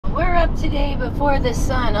up today before the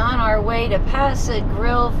sun on our way to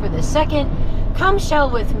Pass-A-Grille for the second Come Shell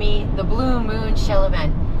With Me, the Blue Moon Shell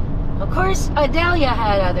event. Of course, Idalia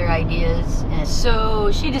had other ideas, and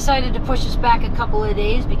so she decided to push us back a couple of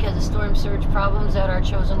days because of storm surge problems at our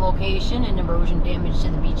chosen location and erosion damage to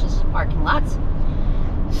the beaches and parking lots.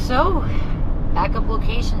 So, backup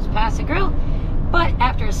locations Pass-A-Grille. But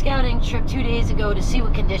after a scouting trip 2 days ago to see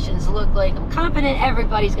what conditions look like, I'm confident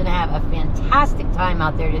everybody's going to have a fantastic time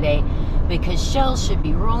out there today because shells should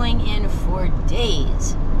be rolling in for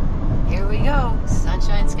days. Here we go,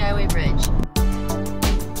 Sunshine Skyway Bridge.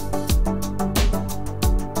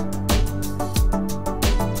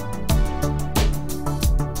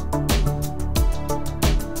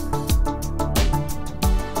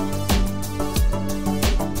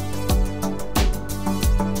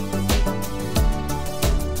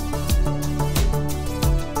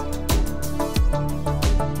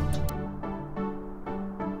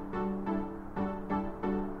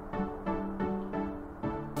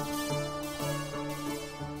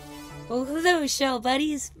 Well, hello shell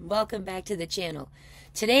buddies, welcome back to the channel.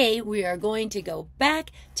 Today we are going to go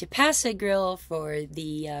back to Pass-A-Grille for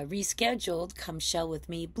the rescheduled Come Shell With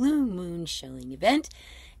Me Blue Moon Shelling event,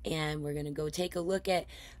 and we're going to go take a look at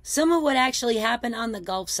some of what actually happened on the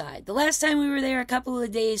Gulf side. The last time we were there a couple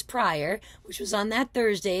of days prior, which was on that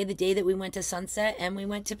Thursday, the day that we went to Sunset and we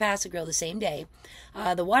went to Pass-A-Grille the same day,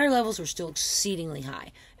 the water levels were still exceedingly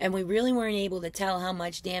high, and we really weren't able to tell how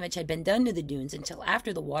much damage had been done to the dunes until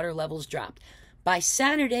after the water levels dropped. By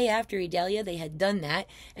Saturday after Idalia, they had done that,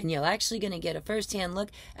 and you're actually going to get a first-hand look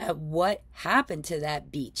at what happened to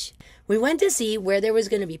that beach. We went to see where there was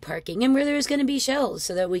going to be parking and where there was going to be shells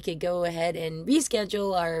so that we could go ahead and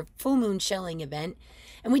reschedule our full moon shelling event.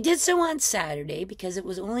 And we did so on Saturday because it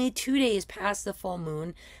was only 2 days past the full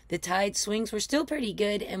moon. The tide swings were still pretty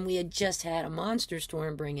good, and we had just had a monster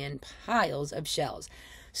storm bring in piles of shells.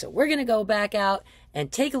 So we're going to go back out and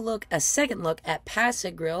take a second look at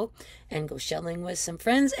Pass-A-Grille and go shelling with some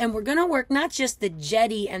friends. And we're going to work not just the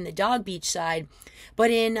jetty and the dog beach side, but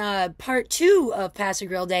in part 2 of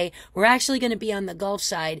Pass-A-Grille Day, we're actually going to be on the Gulf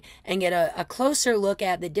side and get a closer look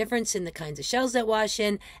at the difference in the kinds of shells that wash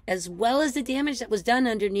in, as well as the damage that was done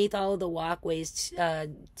underneath all of the walkways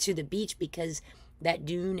to the beach, because that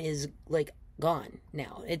dune is like gone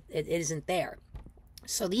now. It isn't there.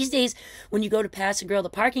 So these days, when you go to Pass-A-Grille, the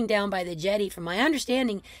parking down by the jetty, from my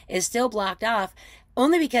understanding, is still blocked off,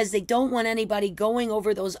 only because they don't want anybody going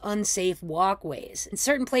over those unsafe walkways. In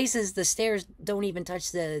certain places, the stairs don't even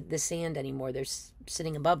touch the sand anymore. They're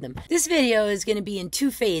sitting above them. This video is going to be in 2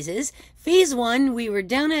 phases. Phase 1, we were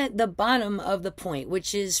down at the bottom of the point,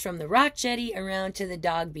 which is from the rock jetty around to the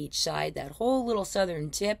dog beach side, that whole little southern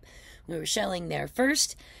tip. We were shelling there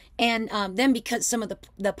first. And then because some of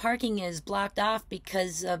the parking is blocked off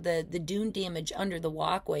because of the dune damage under the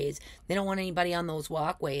walkways, they don't want anybody on those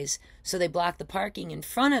walkways, so they block the parking in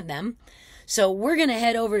front of them. So we're going to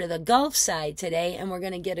head over to the Gulf side today, and we're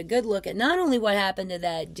going to get a good look at not only what happened to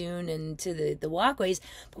that dune and to the walkways,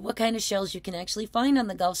 but what kind of shells you can actually find on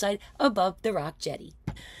the Gulf side above the rock jetty.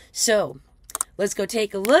 So let's go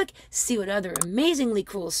take a look, see what other amazingly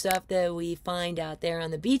cool stuff that we find out there on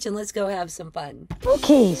the beach, and let's go have some fun.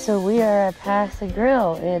 Okay, so we are at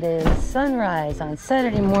Pass-A-Grille. It is sunrise on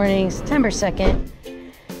Saturday morning, September 2nd,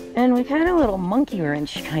 and we've had a little monkey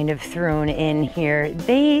wrench kind of thrown in here.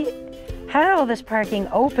 They had all this parking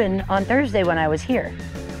open on Thursday when I was here,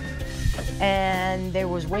 and there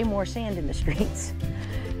was way more sand in the streets.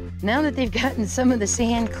 Now that they've gotten some of the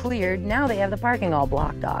sand cleared, now they have the parking all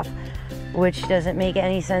blocked off, which doesn't make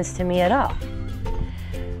any sense to me at all.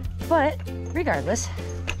 But regardless,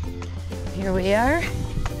 here we are.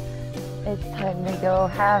 It's time to go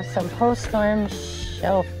have some post-storm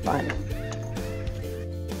shell fun.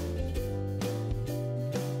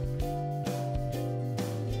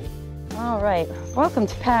 All right, welcome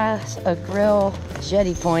to Pass-A-Grille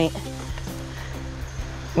Jetty Point.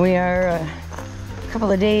 We are a couple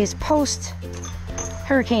of days post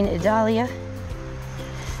Hurricane Idalia.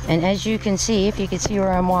 And as you can see, if you can see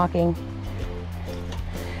where I'm walking,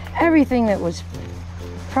 everything that was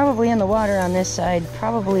probably in the water on this side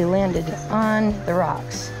probably landed on the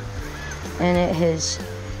rocks. And it has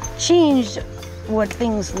changed what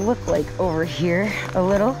things look like over here a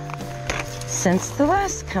little since the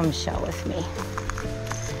last Come Shell With Me.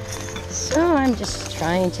 So I'm just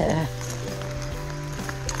trying to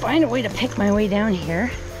find a way to pick my way down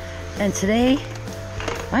here. And today,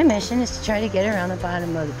 my mission is to try to get around the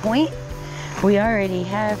bottom of the point. We already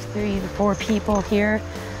have 3 to 4 people here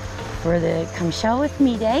for the Come Shell With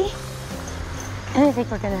Me Day. And I think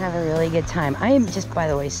we're gonna have a really good time. I am just, by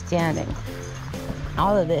the way, standing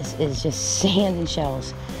all of this is just sand and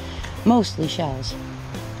shells, mostly shells.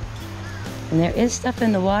 And there is stuff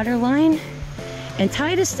in the water line, and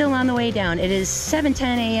tide is still on the way down. It is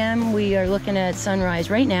 7:10 a.m. We are looking at sunrise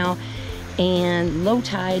right now, and low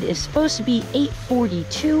tide is supposed to be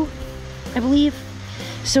 8:42, I believe.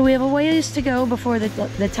 So we have a ways to go before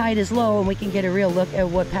the tide is low and we can get a real look at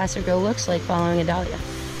what Pass-A-Grille looks like following Idalia.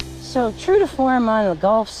 So true to form on the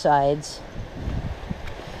Gulf sides,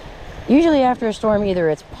 usually after a storm, either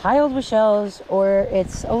it's piled with shells or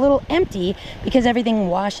it's a little empty because everything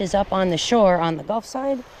washes up on the shore on the Gulf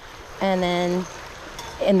side, and then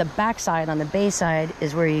in the backside on the bay side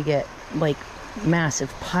is where you get like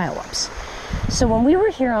massive pileups. So when we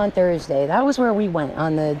were here on Thursday, that was where we went,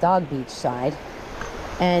 on the dog beach side,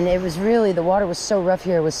 and it was really, the water was so rough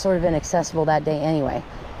here, it was sort of inaccessible that day anyway.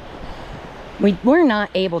 We were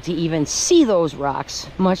not able to even see those rocks,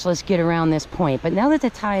 much less get around this point. But now that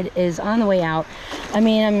the tide is on the way out, I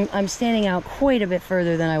mean, I'm standing out quite a bit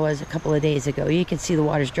further than I was a couple of days ago. You can see the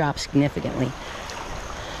water's dropped significantly.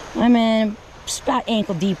 I'm in about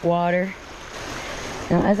ankle deep water.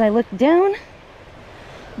 Now, as I look down,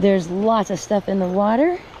 there's lots of stuff in the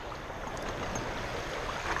water.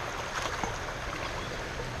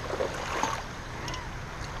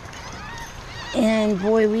 And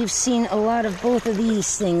boy, we've seen a lot of both of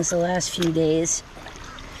these things the last few days.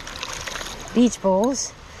 Beach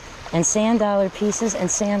bowls and sand dollar pieces and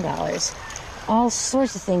sand dollars. All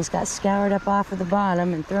sorts of things got scoured up off of the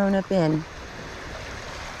bottom and thrown up in.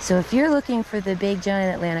 So if you're looking for the big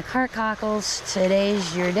giant Atlantic heart cockles,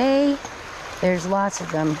 today's your day. There's lots of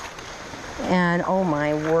them. And oh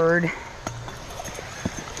my word.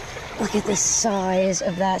 Look at the size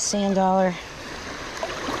of that sand dollar.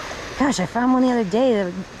 Gosh, I found one the other day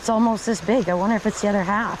that it's almost this big. I wonder if it's the other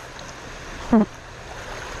half.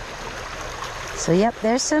 So yep,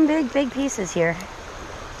 there's some big pieces here.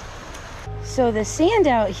 So the sand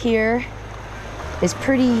out here is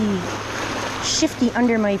pretty shifty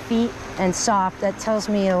under my feet and soft. That tells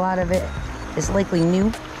me a lot of it is likely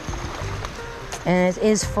new. And it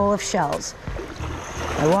is full of shells.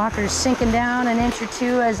 My walker's sinking down an inch or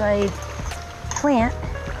two as I plant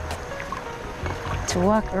to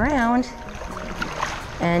walk around,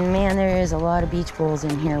 and man, there is a lot of beach bowls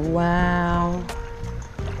in here. Wow,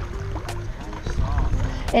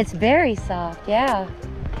 it's very soft. Yeah,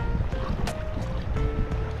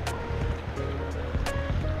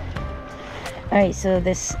 all right, so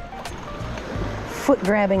this foot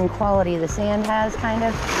grabbing quality the sand has, kind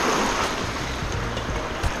of,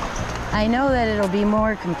 I know that it'll be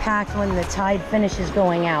more compact when the tide finishes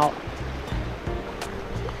going out.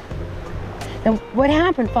 Now, what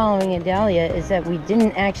happened following Idalia is that we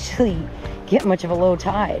didn't actually get much of a low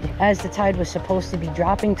tide. As the tide was supposed to be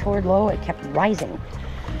dropping toward low, it kept rising.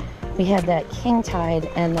 We had that king tide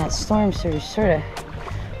and that storm surge sort of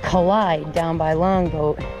collide down by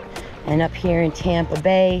Longboat and up here in Tampa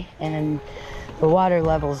Bay, and the water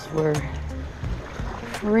levels were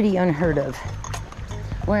pretty unheard of.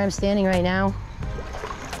 Where I'm standing right now,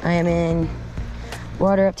 I am in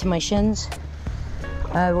water up to my shins.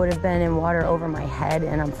 I would have been in water over my head,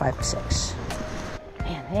 and I'm 5'6".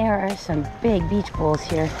 Man, there are some big beach bowls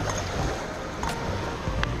here.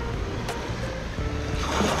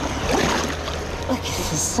 Look at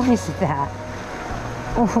the size of that.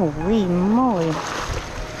 Holy moly.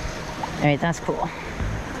 All right, that's cool.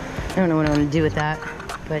 I don't know what I'm gonna do with that,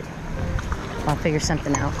 but I'll figure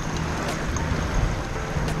something out.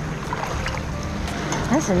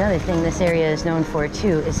 That's another thing this area is known for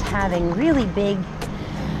too, is having really big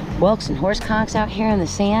whelks and horseconchs out here in the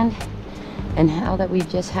sand. And how that we've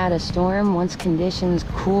just had a storm, once conditions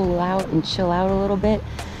cool out and chill out a little bit,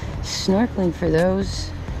 snorkeling for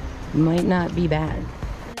those might not be bad.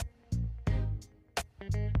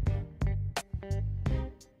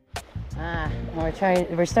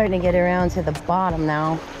 We're starting to get around to the bottom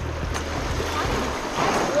now.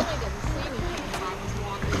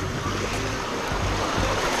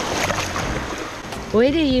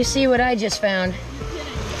 Wait till you see what I just found.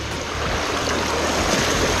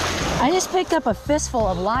 I just picked up a fistful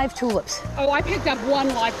of live tulips. Oh, I picked up one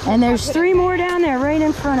live tulip. And there's 3 more down there right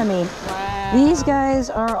in front of me. Wow. These guys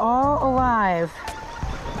are all alive.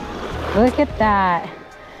 Look at that.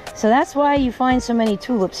 So that's why you find so many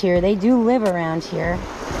tulips here. They do live around here.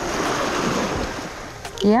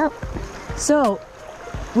 Yep. So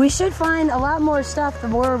we should find a lot more stuff the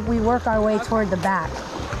more we work our way toward the back.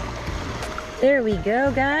 There we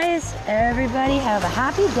go, guys. Everybody have a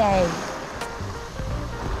happy day.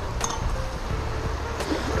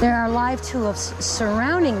 There are live tulips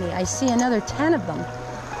surrounding me. I see another 10 of them.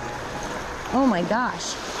 Oh my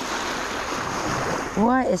gosh.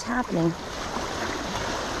 What is happening?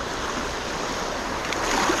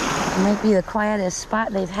 It might be the quietest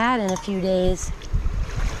spot they've had in a few days.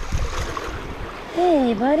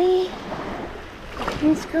 Hey, buddy.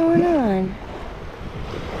 What's going on?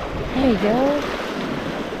 There you go.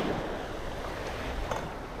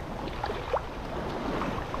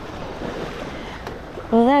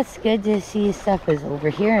 Well, that's good to see stuff is over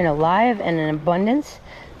here and alive and in abundance.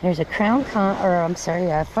 There's a fighting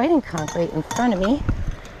conch right in front of me.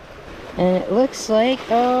 And it looks like,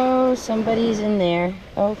 oh, somebody's in there.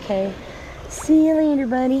 Okay. See you later,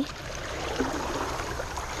 buddy.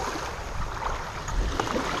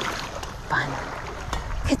 Fun.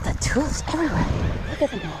 Look at the tulips everywhere. Look at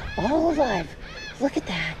them all alive. Look at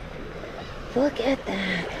that. Look at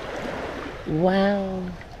that. Wow.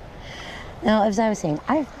 Now, as I was saying,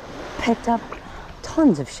 I've picked up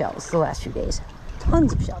tons of shells the last few days.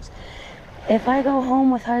 Tons of shells. If I go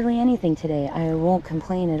home with hardly anything today, I won't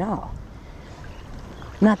complain at all.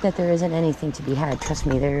 Not that there isn't anything to be had. Trust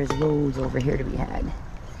me, there's loads over here to be had.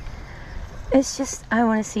 It's just, I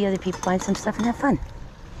want to see other people find some stuff and have fun.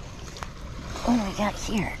 What do we got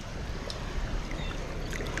here?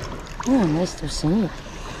 Oh, nice to see.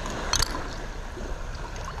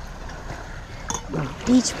 The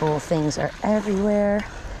beach bowl things are everywhere.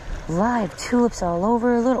 Live tulips all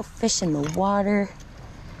over, little fish in the water.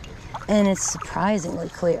 And it's surprisingly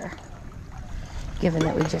clear, given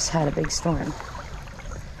that we just had a big storm.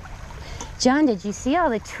 John, did you see all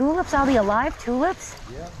the tulips, all the alive tulips?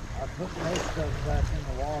 Yeah, I put most of them back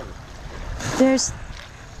in the water. There's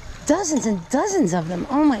dozens and dozens of them.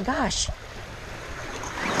 Oh my gosh.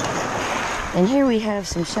 And here we have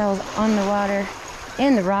some shells on the water,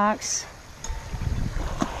 in the rocks.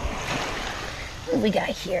 What do we got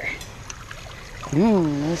here?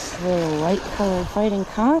 Nice little light colored fighting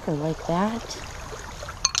conch. I like that.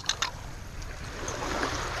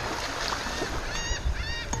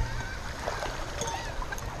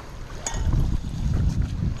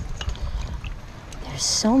 There's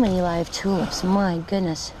so many live tulips, my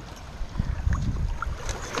goodness.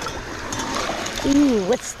 Ooh,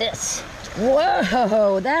 what's this?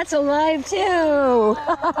 Whoa, that's alive too!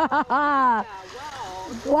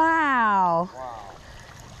 Wow.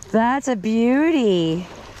 That's a beauty.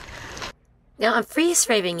 Now I'm freeze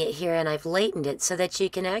framing it here and I've lightened it so that you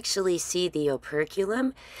can actually see the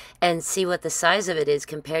operculum and see what the size of it is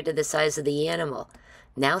compared to the size of the animal.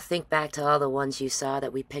 Now think back to all the ones you saw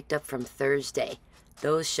that we picked up from Thursday.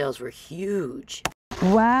 Those shells were huge.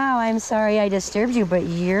 Wow, I'm sorry I disturbed you, but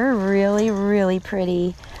you're really, really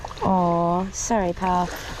pretty. Oh, sorry, pal.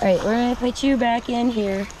 All right, we're gonna put you back in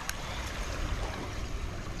here.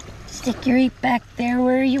 Stick your feet back there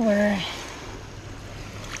where you were.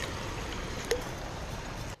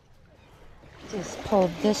 Just pulled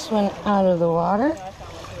this one out of the water.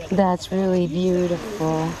 That's really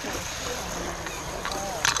beautiful.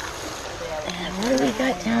 And what do we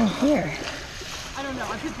got down here?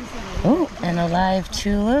 Oh, an alive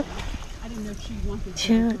tulip.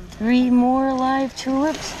 2, 3 more live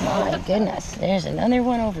tulips. My goodness, there's another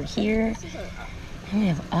one over here. And we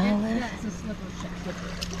have olive.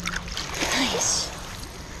 Nice.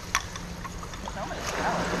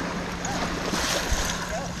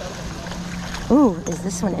 Ooh, is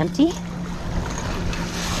this one empty?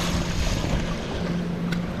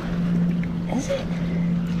 Is it?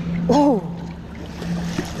 Oh,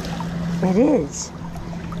 it is.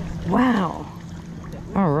 Wow.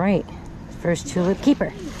 All right. First tulip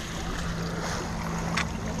keeper.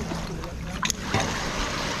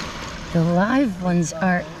 The live ones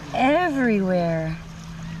are everywhere.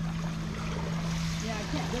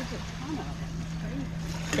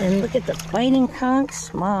 And look at the fighting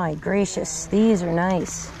conchs. My gracious, these are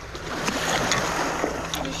nice.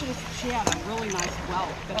 She had a really nice welt.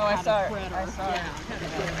 Oh, I saw it. I saw it.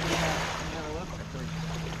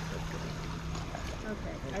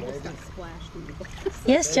 Okay, I just got splashed in the glass.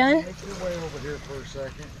 Yes, John? Make your way over here for a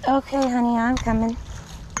second. Okay, honey, I'm coming.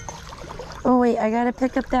 Oh, wait, I gotta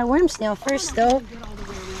pick up that worm snail first, though.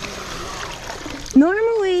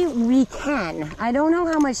 Normally, we can. I don't know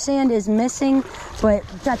how much sand is missing, but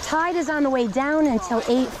the tide is on the way down until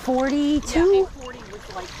 8:42. Yeah, 8:40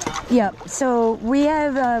 was like that. Yep, so we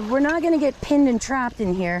have, we're not gonna get pinned and trapped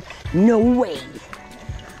in here. No way.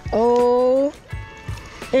 Oh,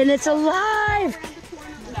 and it's alive.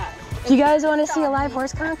 Do you guys want to see a live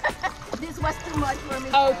horse conch? This was too much for me.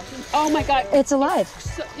 Oh my God. It's alive.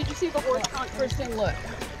 So, did you see the horse conch first thing? Look.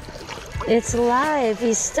 It's alive.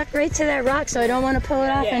 He's stuck right to that rock, so I don't want to pull it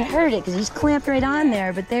off and hurt it because he's clamped right on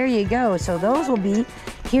there. But there you go. So those will be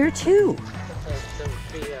here too.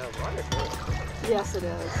 Yes, it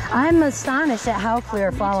is. I'm astonished at how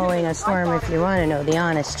clear following a storm, if you want to know the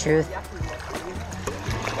honest truth.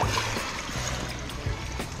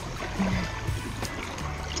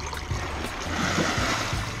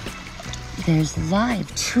 There's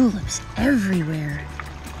live tulips everywhere.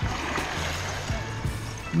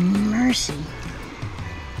 Mercy.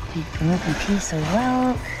 Big broken piece of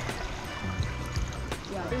rock.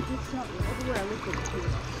 Yeah, there's just something everywhere I look at it.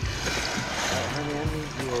 Honey, I need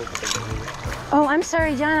you over here. Oh, I'm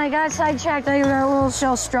sorry, John. I got sidetracked. I got a little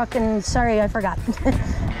shell struck, and sorry, I forgot.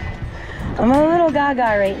 I'm a little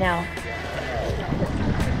gaga right now.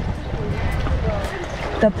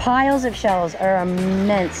 The piles of shells are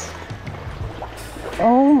immense.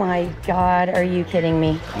 Oh my God, are you kidding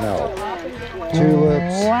me? No.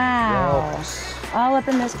 Tulips. Wow. Yelps, All up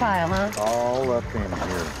in this pile, huh? all up in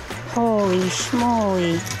here. Holy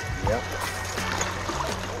schmoly. Yep.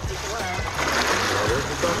 There's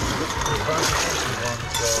a bunch of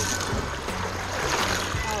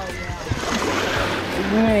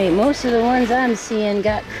All right, most of the ones I'm seeing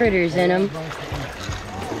got critters in them.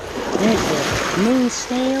 There's the moon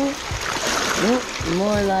snail. Oh,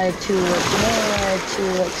 more live tulips, more live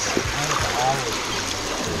tulips.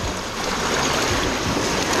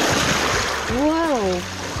 Whoa!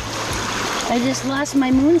 I just lost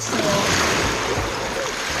my moon snail.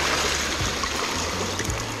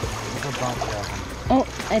 There's a bunch of them. Oh,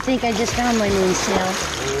 I think I just found my moon snail.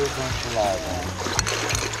 There's a bunch of live ones.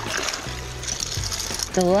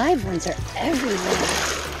 The live ones are everywhere.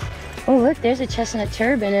 Oh, look, there's a chestnut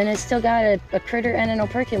turban, and it's still got a critter and an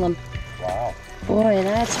operculum. Wow. Boy,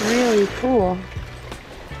 that's really cool.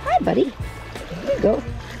 Hi, buddy. There you go.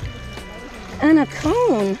 And a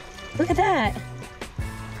cone. Look at that.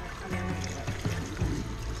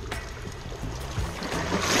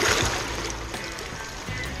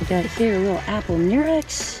 We got here a little apple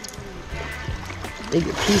murex.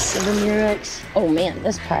 Bigger piece of a murex. Oh man,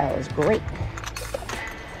 this pile is great.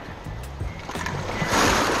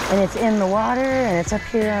 And it's in the water, and it's up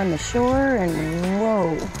here on the shore, and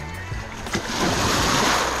whoa.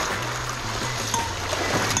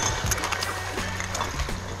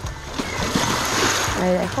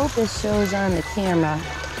 Alright, I hope this shows on the camera,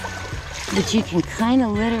 but you can kind of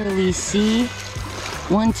literally see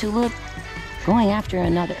one tulip going after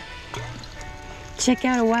another. Check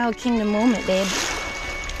out a Wild Kingdom moment, babe.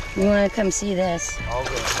 You want to come see this? All the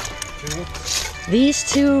tulips.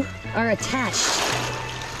 These two are attached.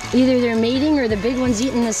 Either they're mating or the big one's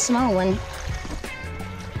eating the small one.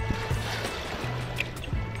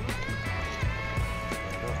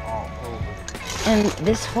 They're all over. And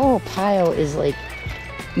this whole pile is like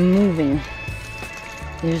moving.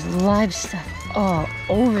 There's live stuff all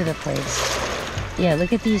over the place. Yeah,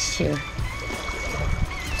 look at these two.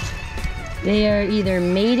 They are either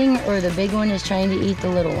mating or the big one is trying to eat the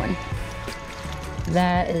little one.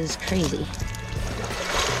 That is crazy.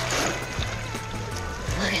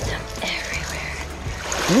 Look at them everywhere.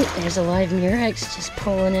 Ooh, there's a live murex just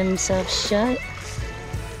pulling himself shut.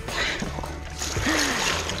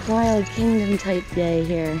 Wow. Wild Kingdom type day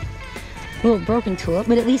here. A little broken tulip,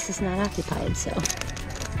 but at least it's not occupied, so.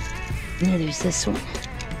 Yeah, there's this one.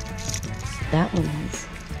 That one is.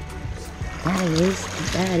 That is.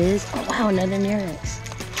 That is. Oh wow, another murex.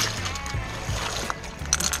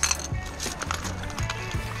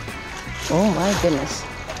 Oh my goodness.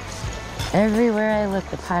 Everywhere I look,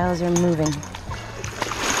 the piles are moving.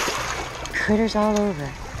 Critters all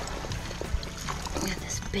over. Look at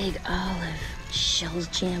this big olive. Shells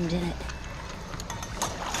jammed in it.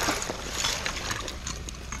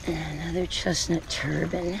 And another chestnut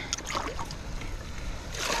turban.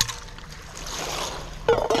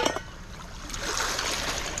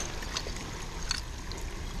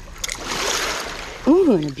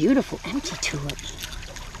 Ooh, and a beautiful empty tulip.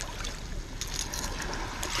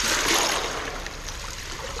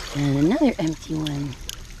 And another empty one.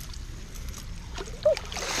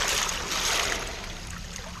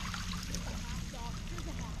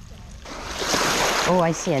 Oh,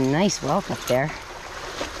 I see a nice whelk up there.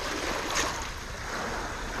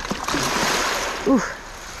 Ooh.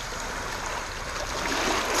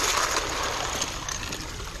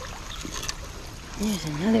 There's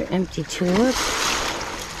another empty tulip.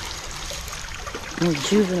 A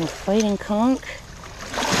juvenile fighting conch.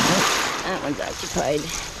 Oh, that one's occupied.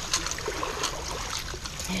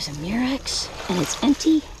 There's a murex, and it's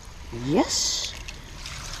empty. Yes.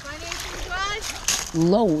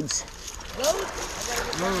 Loads.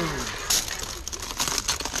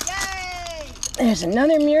 Yay! There's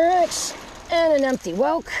another murex and an empty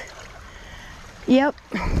whelk. Yep.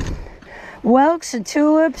 Whelks and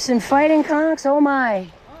tulips and fighting conchs. Oh my.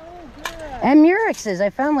 Oh, good. And Murexes, I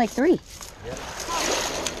found like 3. Yep.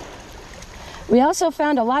 We also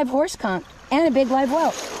found a live horse conch and a big live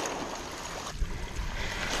whelk.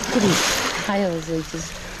 Look at these piles like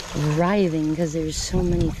just writhing because there's so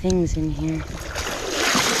many things in here.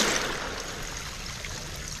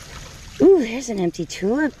 Ooh, there's an empty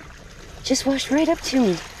tulip. Just washed right up to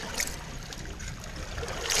me.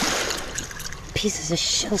 Pieces of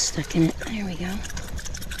shell stuck in it. There we go.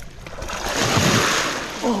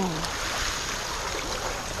 Oh.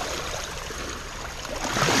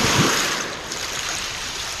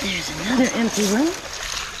 There's another empty one.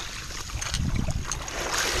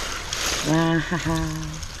 Wow.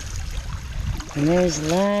 And there's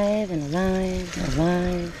alive and alive and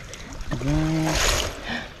alive and alive.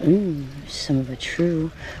 Ooh, there's some of a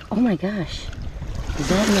true. Oh my gosh. Is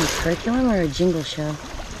that an operculum or a jingle shell?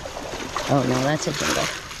 Oh no, that's a jingle.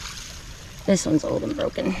 This one's old and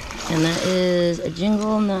broken. And that is a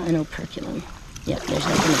jingle, not an operculum. Yep, there's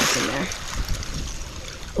nothing else in there.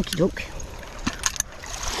 Okie doke.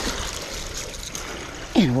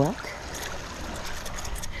 And whelk.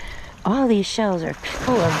 All these shells are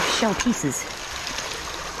full of shell pieces.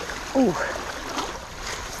 Ooh.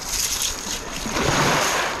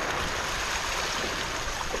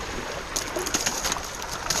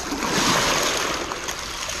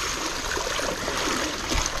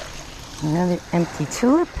 Another empty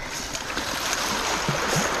tulip.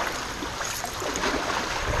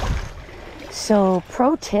 So,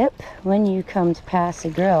 pro tip, when you come to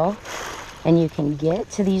Pass-A-Grille and you can get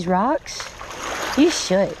to these rocks, you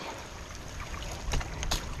should.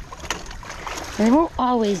 And they won't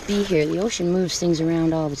always be here. The ocean moves things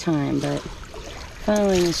around all the time, but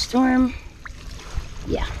following a storm,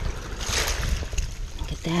 yeah.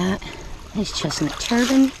 Look at that. Nice chestnut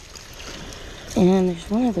turban. And there's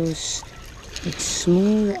one of those like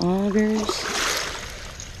smooth augers.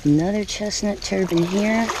 Another chestnut turban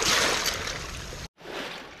here.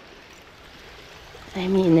 I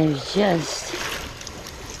mean, there's just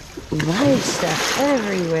live stuff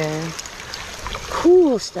everywhere.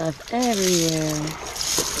 Cool stuff everywhere.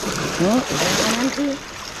 Oh, is that one empty?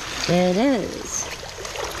 It is.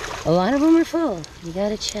 A lot of them are full. You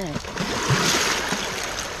gotta check.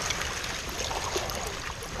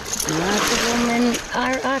 Lots of them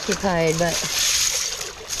are occupied, but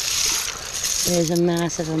there's a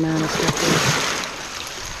massive amount of stuff here.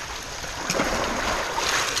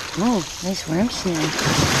 Oh, nice worm snail.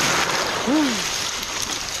 Ooh.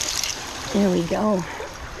 There we go.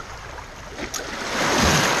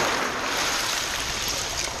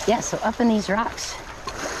 Yeah, so up in these rocks.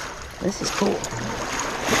 This is cool.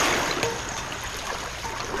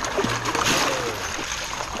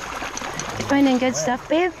 You finding good stuff,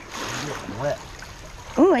 babe? Wet.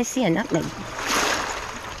 Ooh, I see a nutmeg.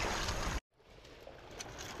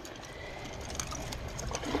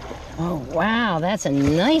 Oh, wow, that's a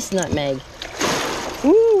nice nutmeg.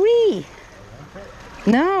 Ooh-wee.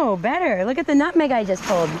 No, better. Look at the nutmeg I just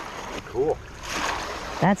pulled. Cool.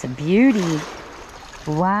 That's a beauty.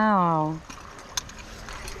 Wow.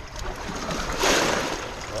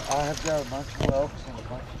 Well, I have got a bunch of whelks and a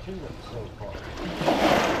bunch of tulips so far.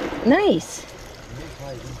 Nice.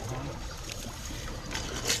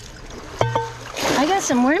 I got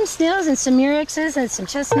some worm snails and some murexes and some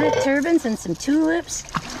chestnut turbans and some tulips.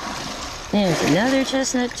 There's another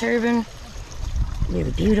chestnut turban. They're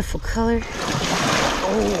a beautiful color.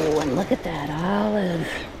 Oh, and look at that olive.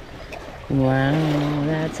 Wow,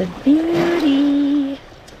 that's a beauty.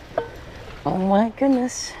 Oh my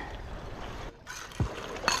goodness.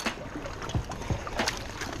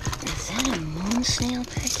 Is that a moon snail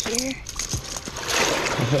back here?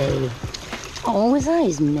 Hey. Oh, his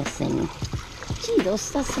eye's missing. Gee,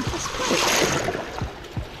 that's the best part.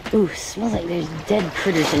 Ooh, smells like there's dead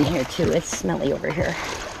critters in here too. It's smelly over here.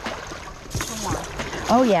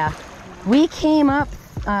 Oh yeah. We came up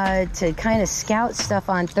to kind of scout stuff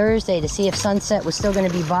on Thursday to see if Sunset was still going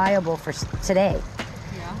to be viable for today.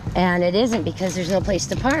 Yeah. And it isn't because there's no place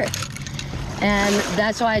to park. And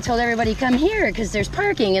that's why I told everybody come here because there's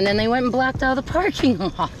parking, and then they went and blocked all the parking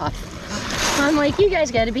off. I'm like, you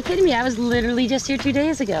guys got to be kidding me. I was literally just here 2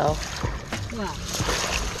 days ago. Well,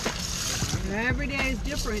 every day is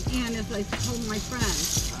different, and as I told my friend,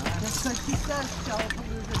 just because she says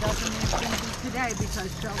Shellpalooza doesn't mean it's going to be today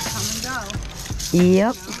because shells come and go.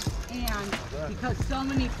 Yep. You know? And because so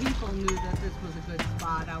many people knew that this was a good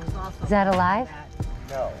spot, I was also... Is that alive?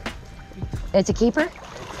 No. It's a keeper?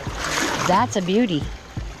 That's a beauty.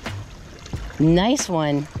 Nice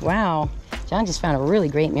one. Wow. John just found a really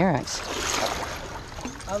great murex.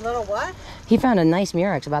 A little what? He found a nice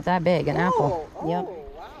murex about that big, an apple. Oh, yep. Wow.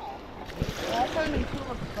 Well, I found these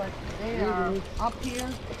tulips but they are up here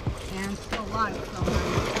and still live somewhere.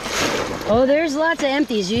 Oh, there's lots of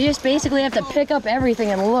empties. You just basically have to pick up everything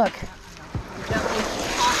and look. Definitely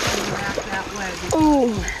talking back that way because Ooh.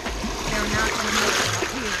 they're not going to make it up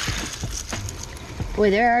here. Boy,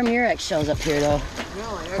 there are Murex shells up here, though.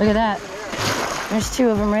 Really? Look at that. There's 2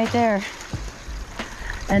 of them right there.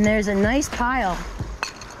 And there's a nice pile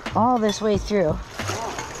all this way through.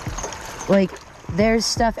 Like, there's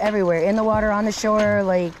stuff everywhere. In the water, on the shore,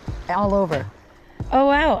 like, all over. Oh,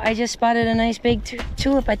 wow. I just spotted a nice big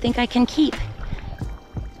tulip I think I can keep.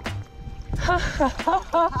 Oh,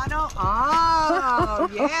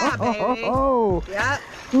 yeah, baby. Oh. Yep.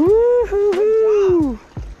 Woo-hoo-hoo.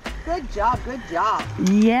 Good job, good job.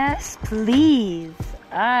 Yes, please.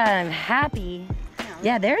 I'm happy.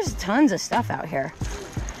 Yeah, there's tons of stuff out here.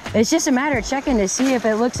 It's just a matter of checking to see if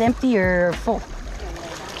it looks empty or full.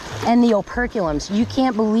 And the operculums. You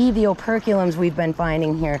can't believe the operculums we've been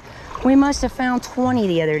finding here. We must have found 20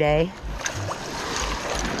 the other day.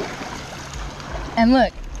 And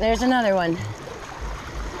look, there's another one.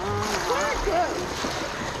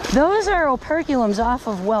 Those are operculums off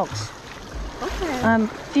of whelks. Okay.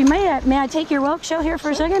 If you may I take your whelk shell here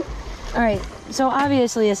for a second? All right. So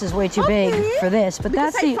obviously this is way too big for this, but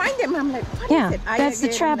Because that's I the find them, I'm like, what yeah, is it? that's the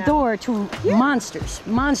trap door to monster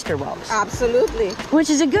whelks. Absolutely. Which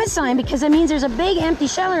is a good sign because it means there's a big empty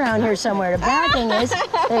shell around here somewhere. The bad thing is,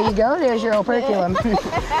 there you go, there's your operculum.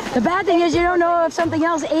 The bad thing is you don't know if something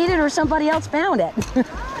else ate it or somebody else found it.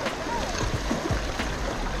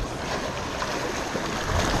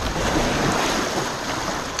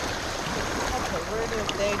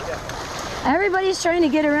 Everybody's trying to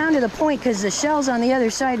get around to the point because the shells on the other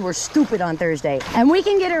side were stupid on Thursday. And we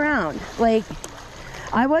can get around. Like,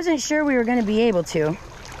 I wasn't sure we were going to be able to. Well,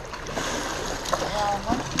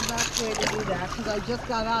 once the best way to do that, because I just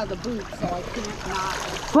got out of the boot, so I can't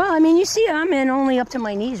not. Well, I mean, you see I'm in only up to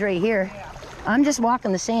my knees right here. Yeah. I'm just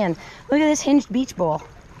walking the sand. Look at this hinged beach ball.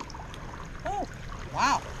 Oh,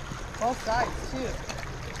 wow. Both sides, too.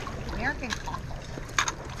 American cockles.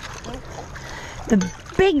 The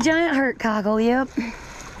big giant hurt cockle, yep.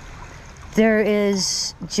 There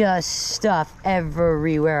is just stuff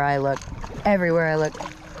everywhere I look. Everywhere I look.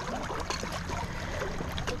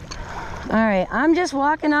 All right, I'm just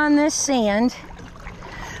walking on this sand,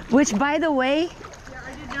 which, by the way, Yeah,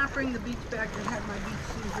 I did not bring the beach bag that had my beach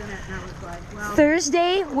shoes in it, and I was like, well.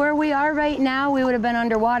 Thursday, where we are right now, we would have been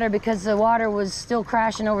underwater because the water was still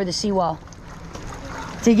crashing over the seawall.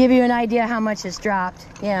 To give you an idea how much it's dropped,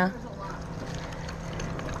 yeah.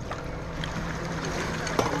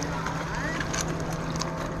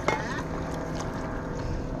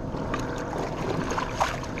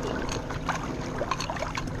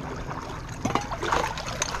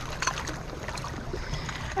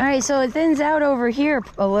 All right, so it thins out over here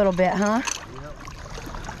a little bit, huh? Yep.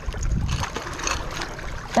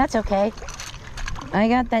 That's okay. I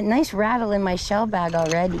got that nice rattle in my shell bag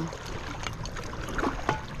already.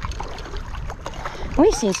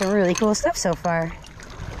 We've seen some really cool stuff so far.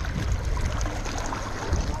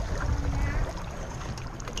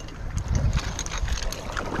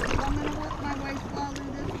 I'm going to work my way slowly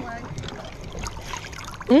this way.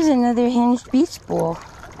 There's another hinged beach bowl.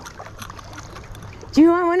 Do you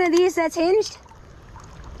want one of these that's hinged?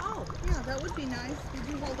 Oh, yeah, that would be nice. Did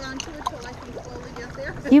you hold on to it till I can slowly get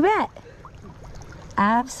there? You bet.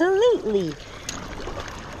 Absolutely.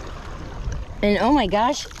 And oh my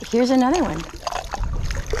gosh, here's another one.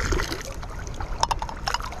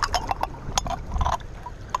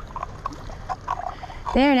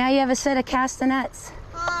 There, now you have a set of castanets.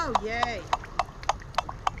 Oh, yay.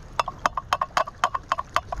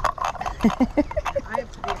 I have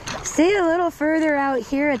to be. Stay a little further out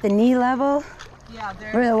here at the knee level Yeah,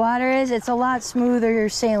 there. where the water is. It's a lot smoother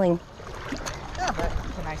sailing. Yeah, but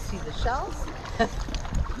can I see the shells?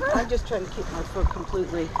 I just try to keep my foot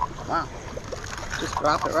completely. Wow. Just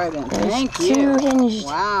drop it right in. There's Thank two you. hinged,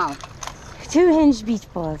 Wow. 2 hinged beach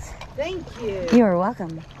balls. Thank you. You're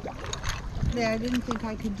welcome. Yeah, I didn't think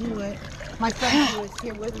I could do it. My friend who was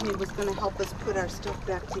here with me was going to help us put our stuff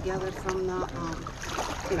back together from the,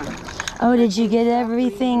 you know. Oh, did you get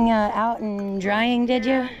everything out and drying, did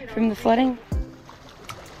you, from the flooding?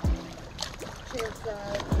 Chair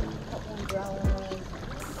sides, couple umbrellas,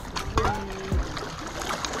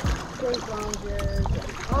 screens, lounges,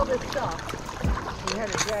 all this stuff. We had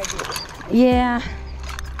to drag it. Yeah.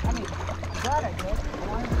 I mean, glad I did. I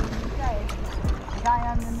wanted to say, the guy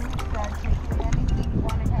on the news said, take anything you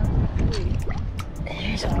want to have for free.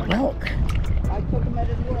 There's a whelk. I took him at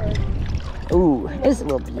his word. Ooh, this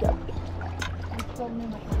will be up. He told me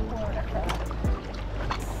at his word.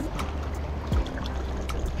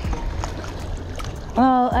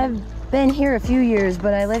 Well, I've been here a few years,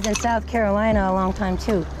 but I lived in South Carolina a long time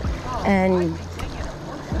too. And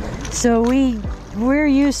so we're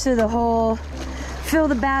used to the whole fill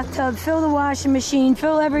the bathtub, fill the washing machine,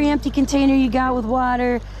 fill every empty container you got with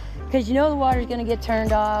water, because you know the water's gonna get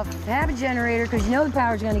turned off. Have a generator because you know the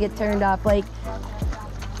power's gonna get turned off. Like,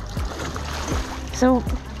 so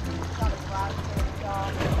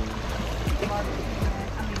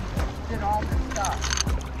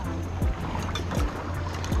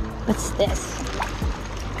what's this?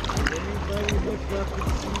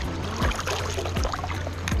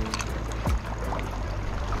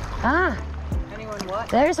 Ah,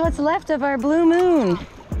 there's what's left of our blue moon.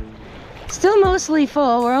 Still mostly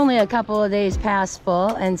full. We're only a couple of days past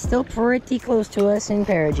full and still pretty close to us in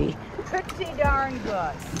perigee. Pretty darn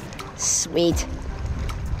good. Sweet.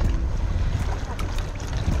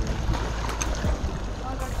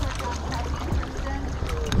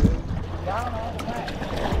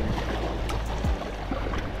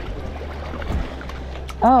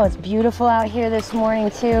 Oh, it's beautiful out here this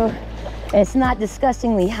morning too. It's not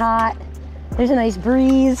disgustingly hot. There's a nice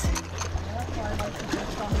breeze.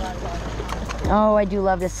 Oh, I do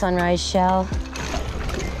love this sunrise shell.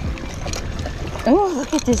 Oh,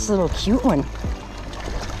 look at this little cute one.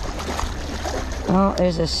 Oh,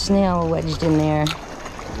 there's a snail wedged in there.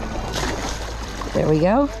 There we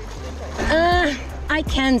go. I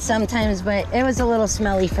can sometimes, but it was a little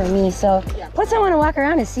smelly for me, so. Plus I want to walk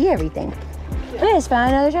around and see everything. I just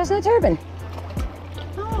found another chestnut turban.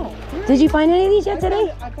 Oh. Did you find any of these yet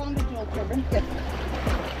today? I found a jewel turban. Yes.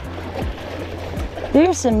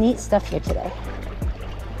 There's some neat stuff here today.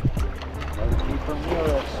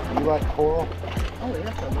 You like coral? Oh,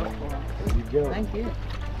 yes, I love coral. There you go. Thank you.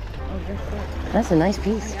 Oh, that's good. That's a nice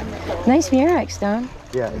piece. Nice murex, Don.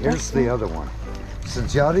 Yeah, here's the other one.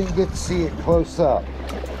 Since y'all didn't get to see it close up.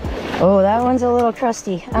 Oh, that one's a little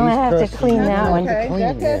crusty. I'm gonna have to clean that one.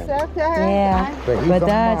 Okay, that's okay. Yeah, but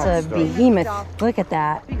that's a behemoth. Look at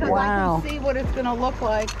that. Because Wow. I can see what it's going to look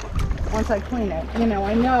like once I clean it. You know,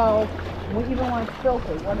 I know, even when it's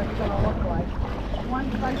filthy, what it's going to look like. One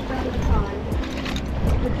bite at a time.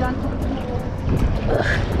 The gentle tools.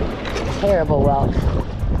 Terrible whelk.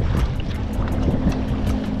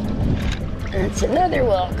 That's another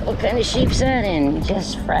whelk. What kind of shape's that in?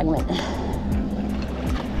 Just fragment.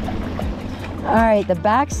 All right, the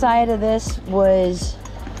back side of this was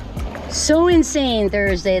so insane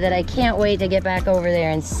Thursday that I can't wait to get back over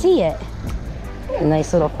there and see it. A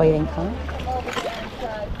nice little fighting conch.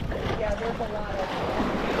 Yeah, there's a lot of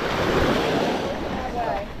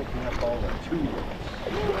Picking up all the tulips.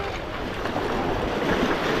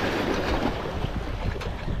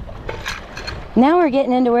 Now we're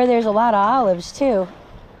getting into where there's a lot of olives too.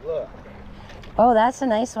 Look. Oh, that's a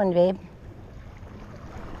nice one, babe.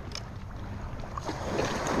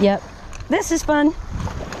 Yep. This is fun.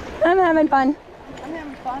 I'm having fun. I'm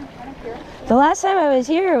having fun. I don't care. The last time I was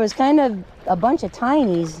here, it was kind of a bunch of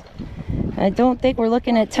tinies. I don't think we're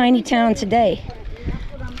looking at Tiny Town today. That's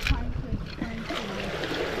what I'm trying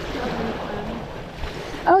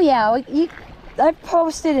to Oh yeah, I've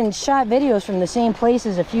posted and shot videos from the same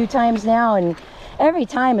places a few times now, and every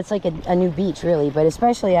time it's like a new beach, really, but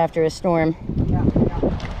especially after a storm. Yeah.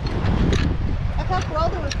 I thought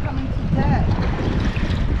Welder was coming today.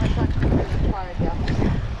 I thought he was quiet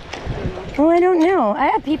yesterday. Well, I don't know. I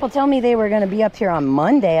had people tell me they were going to be up here on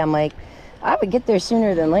Monday. I'm like, I would get there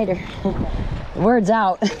sooner than later. Word's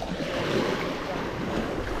out.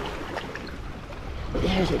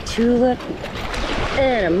 There's a tulip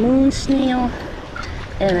and a moon snail.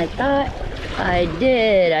 And I thought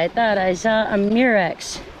I saw a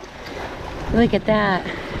murex. Look at that.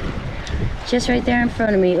 Just right there in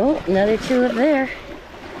front of me. Oh, another tulip there.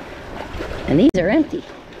 And these are empty.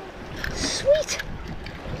 Sweet.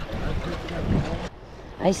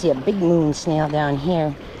 I see a big moon snail down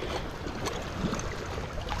here.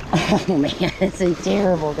 Oh man, it's in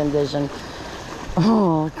terrible condition.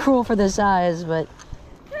 Oh, cool for the size, but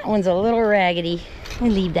that one's a little raggedy. I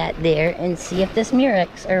leave that there and see if this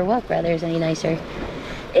murex, or whelk rather, is any nicer.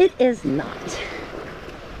 It is not.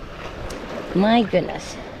 My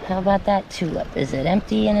goodness. How about that tulip? Is it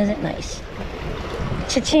empty and is it nice?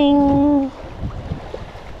 Cha-ching!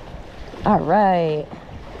 Alright.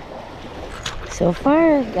 So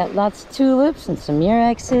far, got lots of tulips and some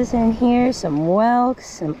murexes in here, some whelks,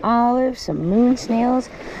 some olives, some moon snails,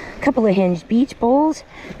 a couple of hinged beach bowls.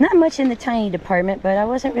 Not much in the tiny department, but I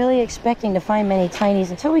wasn't really expecting to find many tinies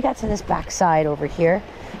until we got to this back side over here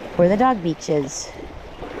where the dog beach is.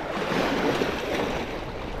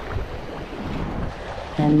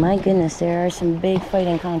 And my goodness, there are some big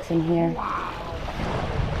fighting conchs in here.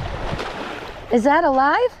 Is that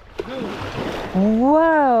alive?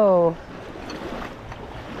 Whoa.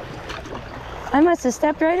 I must have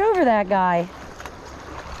stepped right over that guy.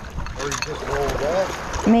 Or you just rolled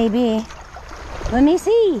up. Maybe. Let me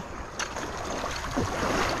see.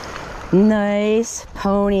 Nice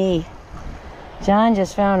pony. John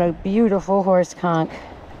just found a beautiful horse conch.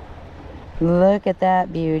 Look at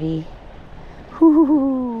that beauty.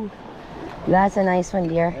 Whoo! That's a nice one,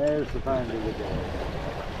 dear. There's the find of the day.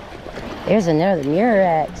 There's another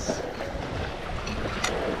Murex.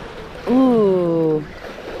 Ooh,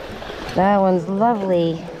 that one's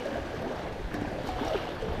lovely.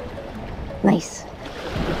 Nice.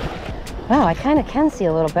 Wow, I kind of can see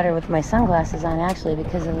a little better with my sunglasses on, actually,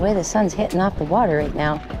 because of the way the sun's hitting off the water right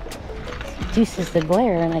now. It reduces the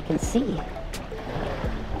glare and I can see.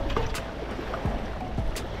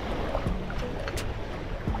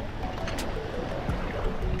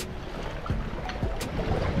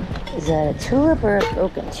 Is that a tulip or a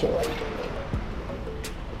broken tulip?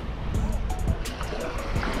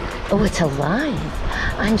 Oh, it's alive.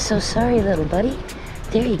 I'm so sorry, little buddy.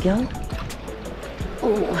 There you go.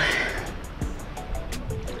 Oh.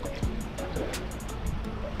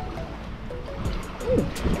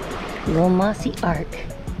 Little mossy arc.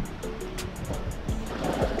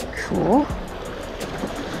 Cool.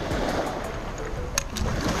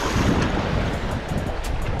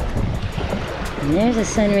 And there's a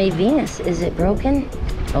Sunray Venus. Is it broken?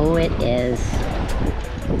 Oh, it is.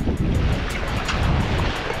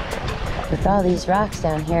 With all these rocks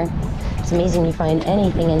down here, it's amazing you find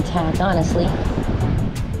anything intact, honestly.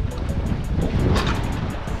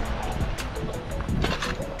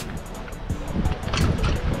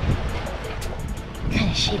 What kind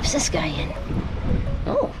of shape's this guy in?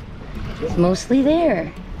 Oh, he's mostly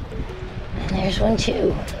there. And there's one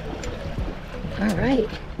too. All right.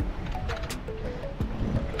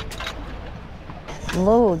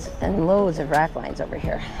 Loads and loads of rack lines over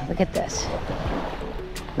here. Look at this.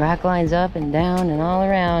 Rack lines up and down and all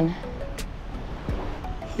around.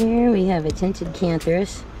 Here we have a tinted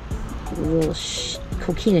cantharus. A little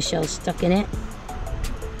coquina shell stuck in it.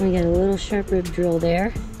 We got a little sharp rib drill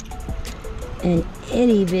there. An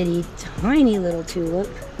itty bitty tiny little tulip.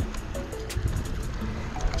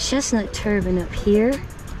 Chestnut turban up here.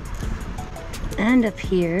 And up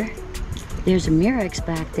here. There's a Murex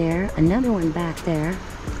back there, another one back there.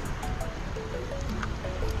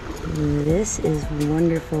 This is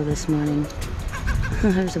wonderful this morning.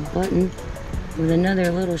 There's a button with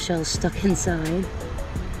another little shell stuck inside.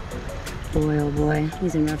 Boy, oh boy,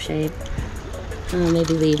 he's in rough shape. I'll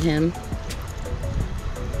maybe leave him.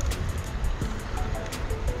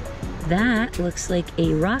 That looks like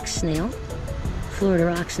a rock snail, Florida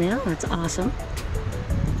rock snail. That's awesome.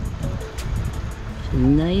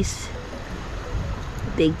 Nice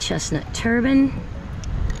big chestnut turban.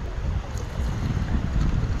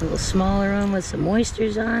 A little smaller one with some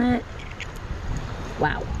oysters on it.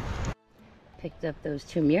 Wow. Picked up those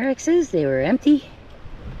two Murexes. They were empty.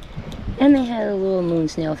 And they had a little moon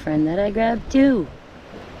snail friend that I grabbed too.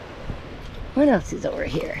 What else is over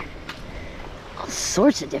here? All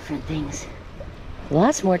sorts of different things.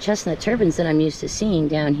 Lots more chestnut turbans than I'm used to seeing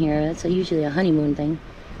down here. That's usually a honeymoon thing.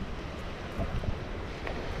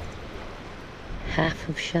 Half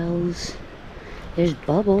of shells. There's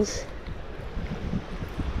bubbles.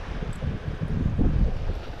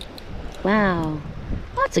 Wow.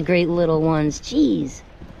 Lots of great little ones. Jeez.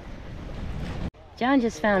 John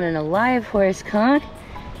just found an alive horse conch,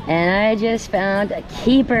 and I just found a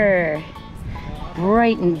keeper.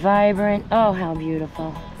 Bright and vibrant. Oh, how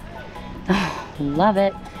beautiful. Oh, love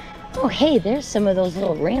it. Oh, hey, there's some of those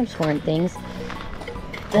little ram's horn things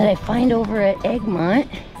that I find over at Egmont.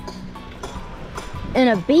 And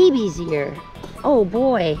a baby's ear. Oh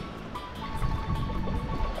boy.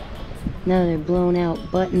 Another blown out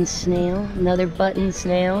button snail. Another button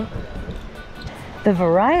snail. The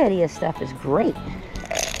variety of stuff is great.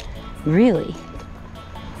 Really.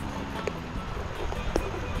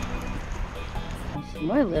 Some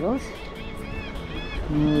more littles.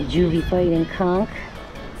 A little juvie fighting conch.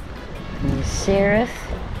 And a seraph.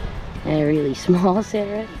 And a really small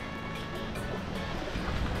seraph.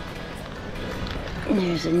 And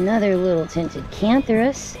there's another little tinted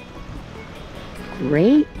cantharus.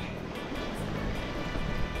 Great.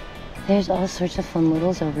 There's all sorts of fun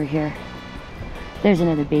littles over here. There's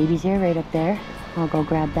another baby's ear right up there. I'll go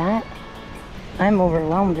grab that. I'm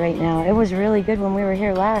overwhelmed right now. It was really good when we were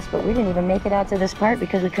here last, but we didn't even make it out to this part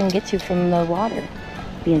because we couldn't get to from the water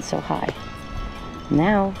being so high.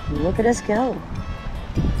 Now, look at us go.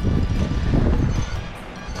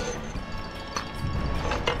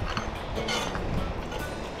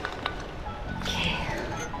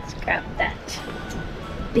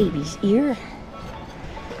 baby's ear.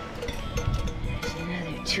 There's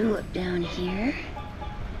another tulip down here.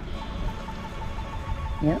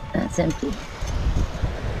 Yep, that's empty.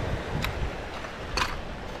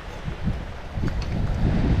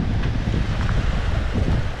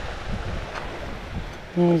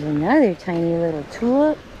 There's another tiny little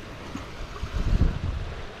tulip.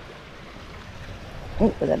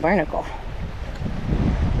 Oh, with a barnacle.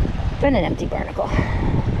 But an empty barnacle.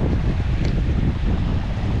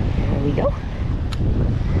 There we go.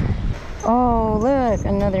 Oh, look,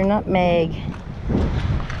 another nutmeg.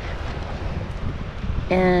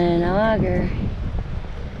 And an auger.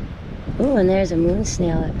 Oh, and there's a moon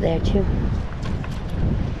snail up there too.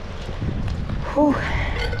 Whew.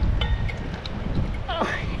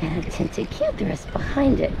 Oh, and a tinted cantharus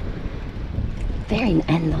behind it. Very,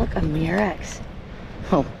 and look, a Murex.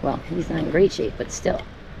 Oh, well, he's not in great shape, but still.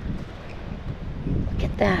 Look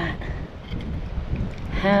at that.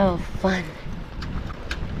 How fun.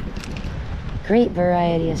 Great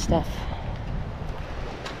variety of stuff.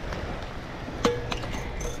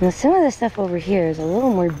 Now some of the stuff over here is a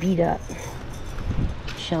little more beat up,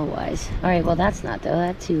 shell-wise. All right, well that's not though.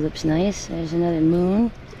 That tulip's nice. There's another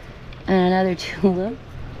moon and another tulip.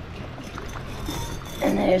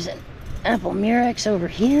 And there's an apple murex over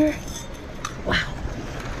here. Wow.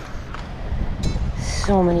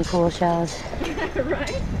 So many cool shells.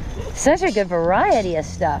 Right? Such a good variety of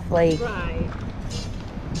stuff. Like, Right.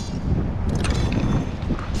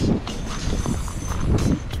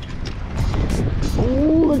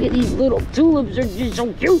 oh, look at these little tulips. They're just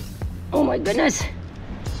so cute. Oh my goodness.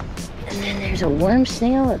 And then there's a worm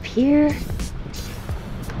snail up here.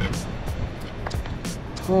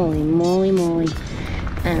 Holy moly moly.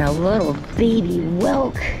 And a little baby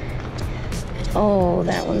whelk. Oh,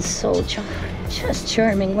 that one's so just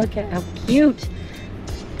charming. Look at how cute.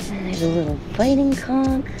 And there's a little fighting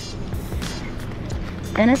conch.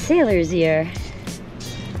 And a sailor's ear.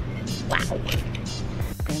 Wow.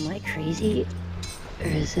 Am I crazy? Or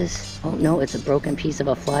is this? Oh no, it's a broken piece of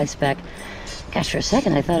a fly speck. Gosh, for a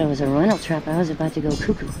second I thought it was a runnel trap. I was about to go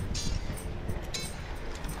cuckoo.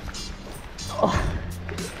 Oh,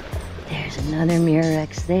 there's another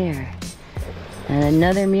Murex there. And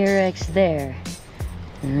another Murex there.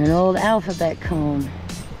 And an old alphabet comb.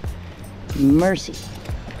 Mercy.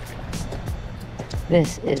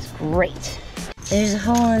 This is great. There's a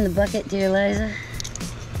hole in the bucket, dear Liza.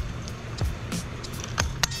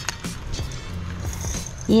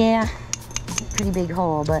 Yeah, pretty big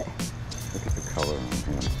hole, but Look at the color on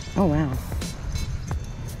him. oh wow,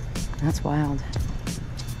 that's wild.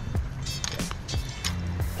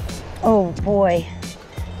 Oh boy,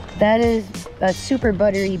 that is a super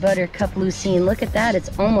buttery buttercup lucine. Look at that,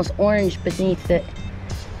 it's almost orange beneath it.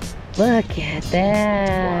 Look at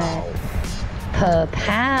that. Wow.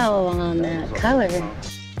 Pow on that color.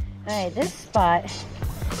 All right, this spot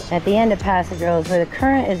at the end of Pass-A-Grille is where the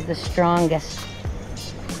current is the strongest.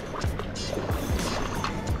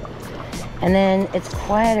 And then it's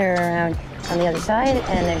quieter around on the other side,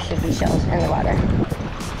 and there should be shells in the water.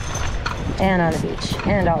 And on the beach,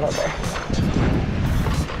 and all over.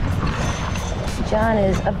 John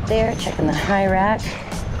is up there checking the high rack.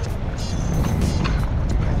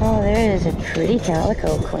 Oh, there is a pretty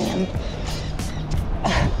calico clam.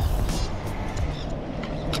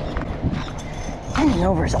 Bending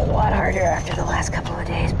over is a lot harder after the last couple of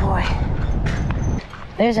days, boy.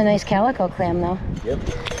 There's a nice calico clam though. Yep.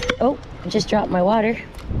 Oh, I just dropped my water.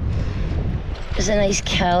 There's a nice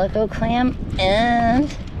calico clam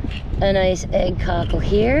and a nice egg cockle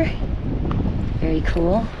here. Very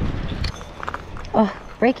cool. Oh,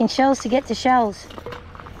 breaking shells to get to shells.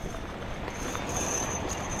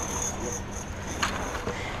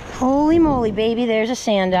 Holy moly, baby, there's a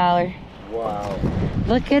sand dollar. Wow.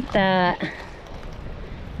 Look at that.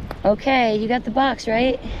 Okay, you got the box,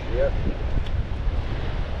 right? Yep.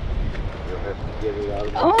 You'll have to get it out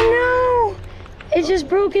of the... Oh no! It just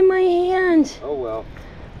broke in my hand. Oh well.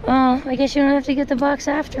 Oh, I guess you don't have to get the box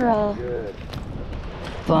after all. Good.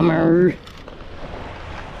 Bummer.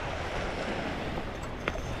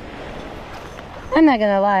 I'm not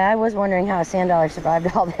gonna lie, I was wondering how a sand dollar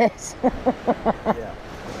survived all this. Yeah.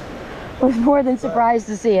 I was more than surprised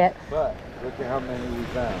to see it. But look at how many we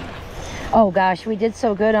found. Oh gosh, we did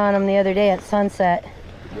so good on them the other day at sunset.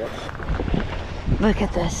 Yep. Look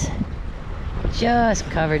at this. Just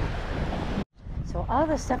covered. So all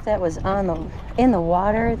the stuff that was in the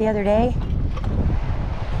water the other day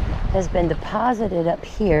has been deposited up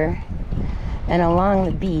here and along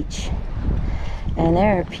the beach. And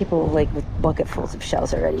there are people like with bucketfuls of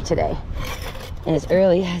shells already today. And as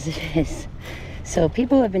early as it is So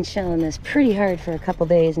people have been shelling this pretty hard for a couple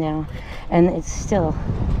days now, and it's still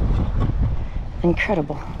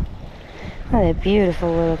incredible. What a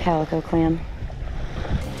beautiful little calico clam.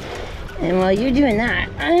 And while you're doing that,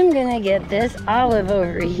 I'm gonna get this olive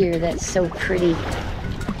over here that's so pretty.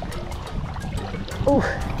 Oh,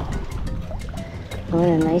 what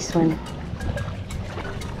a nice one.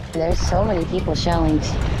 There's so many people shelling.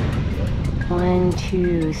 1,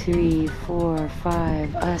 2, 3, 4,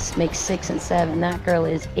 5. Us makes 6 and 7. That girl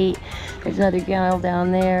is 8. There's another gal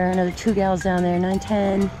down there, another 2 gals down there, 9,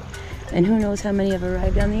 10. And who knows how many have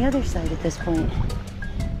arrived on the other side at this point.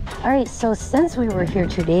 All right, so since we were here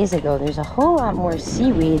 2 days ago, there's a whole lot more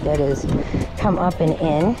seaweed that has come up and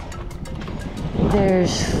in.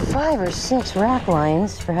 There's 5 or 6 rack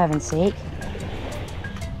lines, for heaven's sake.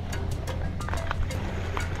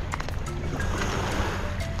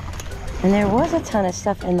 And there was a ton of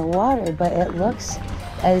stuff in the water, but it looks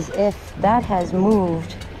as if that has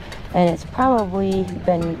moved, and it's probably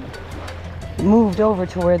been moved over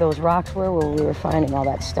to where those rocks were, where we were finding all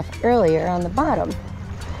that stuff earlier on the bottom.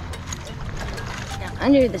 Now,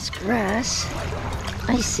 under this grass,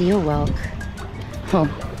 I see a whelk. Oh,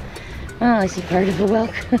 I see part of a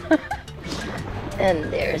whelk. And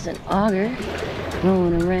there's an auger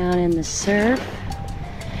rolling around in the surf.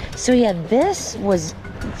 So yeah, this was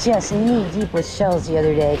just knee deep with shells the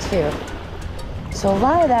other day too. So a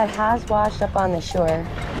lot of that has washed up on the shore.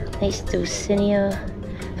 Nice Dulcinea.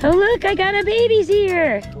 Oh look, I got a baby's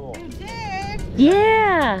ear. You did?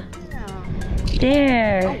 Yeah.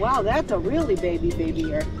 There. Oh wow, that's a really baby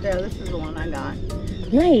ear. There, this is the one I got.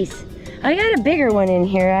 Nice. I got a bigger one in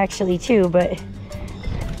here actually too, but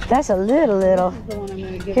that's a little. This is the one I'm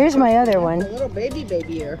gonna give Here's my other That's one. a little baby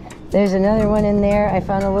ear. There's another one in there. I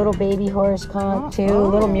found a little baby horse conch too,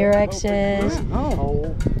 little murexes.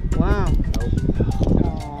 Oh, wow.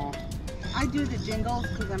 Oh. I do the jingles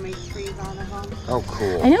because I make trees out of them. Oh,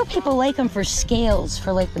 cool. I know people like them for scales,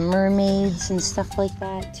 for like the mermaids and stuff like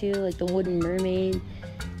that too, like the wooden mermaid.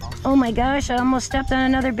 Oh my gosh, I almost stepped on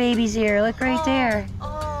another baby's ear. Look right there.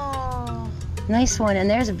 Oh. Nice one. And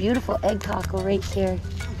there's a beautiful egg cockle right here.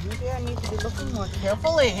 Maybe I need to be looking more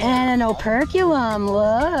carefully here. And an operculum,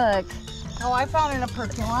 look. Oh, I found an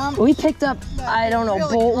operculum. We picked up, I don't know,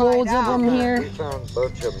 Really boatloads dried of them out. here. We found a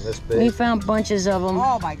bunch of them this big. We found bunches of them.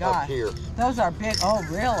 Oh my up gosh. here. Those are big. Oh,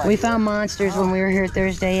 really? We found monsters when we were here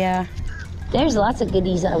Thursday, yeah. There's lots of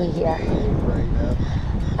goodies out here.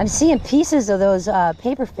 I'm seeing pieces of those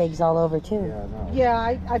paper figs all over too. Yeah, I know.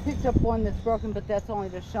 Yeah, I picked up one that's broken, but that's only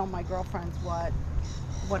to show my girlfriends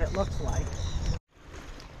what it looks like.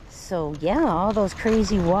 So yeah, all those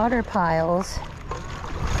crazy water piles.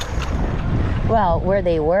 Well, where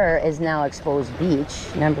they were is now exposed beach,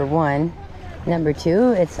 number 1. Number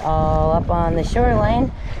 2, it's all up on the shoreline,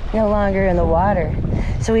 no longer in the water.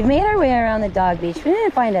 So we've made our way around the dog beach. We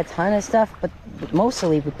didn't find a ton of stuff, but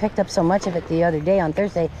mostly we picked up so much of it the other day on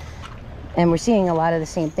Thursday, and we're seeing a lot of the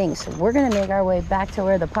same things. So we're gonna make our way back to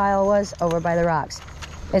where the pile was, over by the rocks.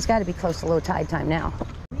 It's gotta be close to low tide time now.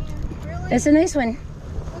 Really? It's a nice one.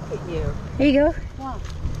 Look at you. Here you go. Wow.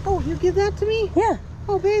 Oh, you give that to me? Yeah.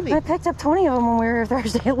 Oh, baby. I picked up 20 of them when we were here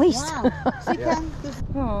Thursday at least. Wow. See, Ken, this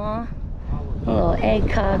Aww. A little egg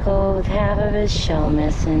cockle with half of his shell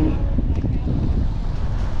missing.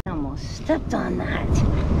 Almost stepped on that.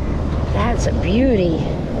 That's a beauty.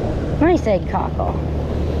 Nice egg cockle.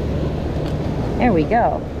 There we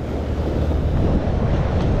go.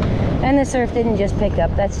 And the surf didn't just pick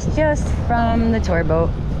up. That's just from the tour boat.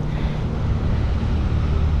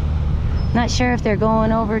 Not sure if they're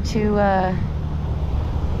going over to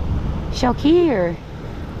Shell Key, or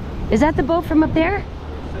is that the boat from up there?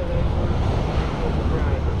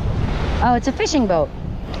 Oh, it's a fishing boat.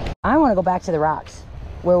 I want to go back to the rocks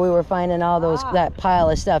where we were finding all those that pile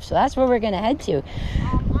of stuff. So that's where we're gonna head to.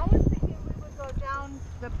 I was thinking we would go down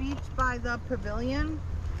the beach by the pavilion.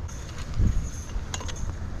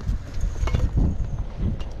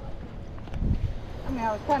 I mean,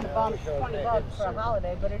 I was kind of bummed, 20 bucks for a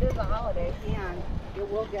holiday, but it is a holiday, and it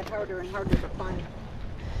will get harder and harder to find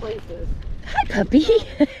places. Hi, puppy.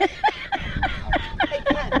 Hey,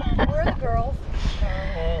 Ken, where are the girls?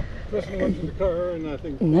 Kristen went to the car, and I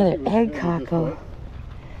think Another she was egg headed this cockle. way.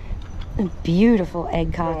 A beautiful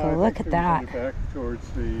egg So I cockle. think Look she at was that. headed back towards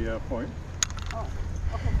the point. Oh,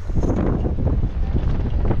 okay.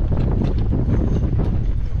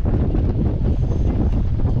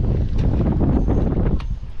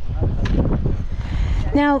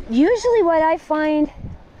 Now, usually what I find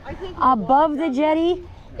I think above the jetty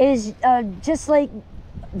is just like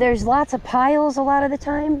there's lots of piles a lot of the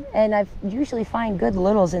time, and I usually find good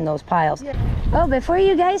littles in those piles. Oh, before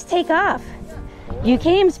you guys take off, You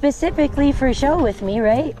came specifically for shell with me,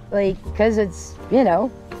 right? Like, because it's, you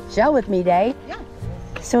know, shell with me day. Yeah.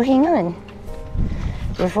 So hang on.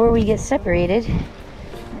 Before we get separated.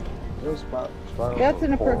 That's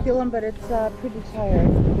an operculum, but it's pretty tired.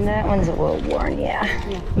 And that one's a little worn, yeah.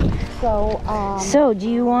 So do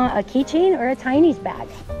you want a keychain or a Tiny's bag?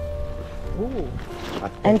 Ooh.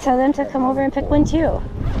 And tell them to come over and pick one too.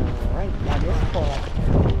 Right, that is cool.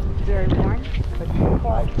 Very worn, but cool.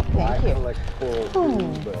 Thank you.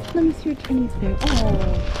 Oh, let me see your Tiny's bag.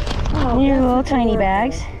 Oh, These are little tiny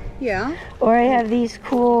bags. Yeah. Or I have these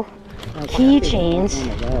cool keychains.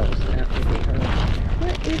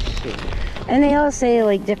 Where is she? And they all say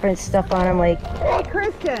like different stuff on them, like, Hey,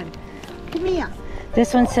 Kristen, come here.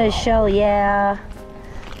 this one says shell, yeah.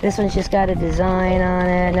 This one's just got a design on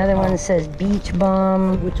it. Another one says beach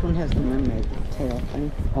bum. Which one has the mermaid tail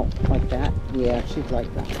thing? Oh, like that? Yeah, she'd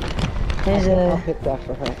like that. There's I'll a, pick that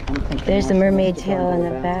for her. I'm thinking there's the now she mermaid wants to go tail in to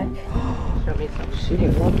the back. bathroom. Show me some. She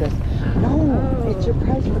would love this. No, it's your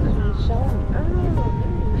prize for coming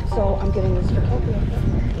showing. So I'm getting this for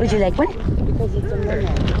Tokyo. Would you like one? Because it's a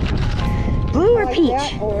mermaid. Blue or Like peach?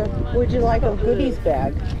 that, or would you like a goodies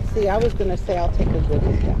bag? See, I was gonna say I'll take a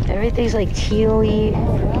goodies bag. Everything's like tealy.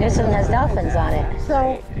 This one has dolphins on it.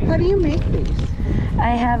 So, how do you make these? I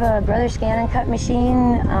have a Brother Scan and Cut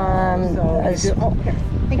machine. So, you do, oh, here.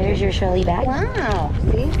 Thank There's you. your Shelly bag. Wow,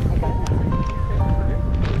 see? I got that.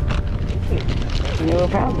 No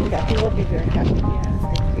problem. Kathy will be very happy.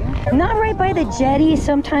 Thank you. Not right by the jetty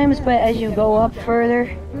sometimes, but as you go up further,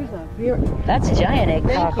 Here's a very, that's a giant egg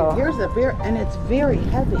thank you. cockle. Here's a very, and it's very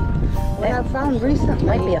heavy. What I've found recently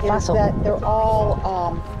Might be a is fossil. that they're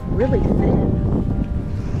all really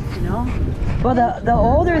thin. You know? Well, the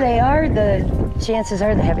older they are, the chances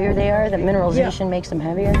are the heavvier they are. The mineralization makes them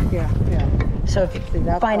heavier. Yeah, yeah. So if you See,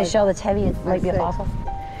 that's find a why shell that's heavy, it might be a say- fossil.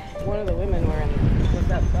 One of the women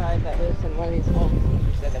was outside that lives in one of these homes.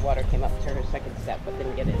 She said the water came up to her second step but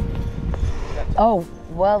didn't get in. Oh,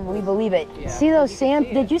 well, we believe it. Yeah. See those You can sand?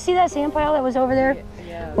 see it. Did you see that sand pile that was over there?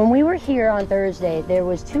 Yeah. When we were here on Thursday, there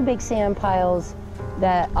was 2 big sand piles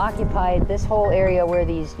that occupied this whole area where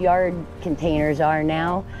these yard containers are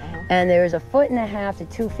now. And there was 1.5 to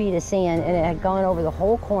 2 feet of sand, and it had gone over the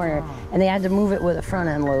whole corner, and they had to move it with a front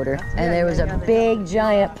end loader. And there was a big,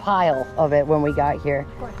 giant pile of it when we got here.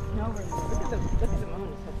 Look at the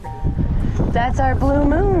moon. It's so pretty. That's our blue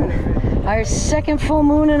moon. Our second full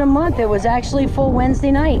moon in a month. It was actually full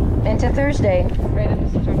Wednesday night into Thursday. Right at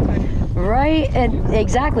the stroke time. Right, and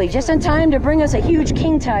exactly. Just in time to bring us a huge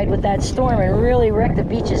king tide with that storm and really wreck the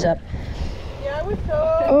beaches up. Yeah, I was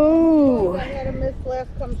so. Oh. I had a miss last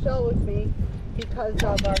come show with me because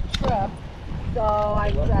of our trip. So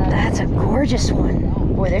I said. That's a gorgeous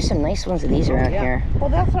one. Boy, there's some nice ones of these around here. Well,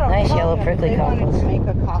 that's what I was Nice telling yellow them. prickly They cockles. wanted to make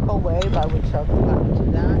a cockle wave. I would show them how to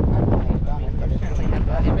do that. I might have done it, but it's Certainly have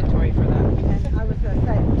the inventory for that. And I was going to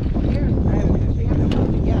say, here's, I haven't had a chance to do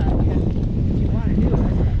it yet. And if you want to do it,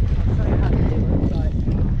 I'll show you how to do it. But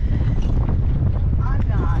I'm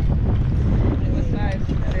not The size,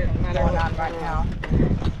 that didn't matter. going on right now.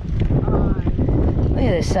 Look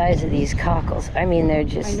at the size of these cockles. I mean, they're I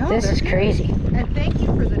just, know, this they're is huge. crazy. And thank you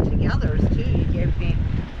for the togethers, too. You gave me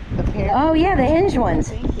the pair. Oh yeah, the hinge ones.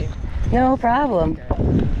 Thank you. No problem.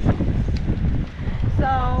 So,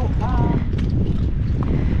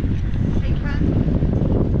 hey, Ken,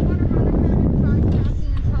 you want to run ahead and find Kathy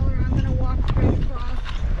and tell her I'm going to walk straight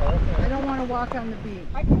across? I don't want to walk on the beach.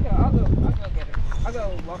 I can go. I'll go get her. I'll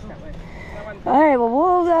go walk that way. That one. All right, well,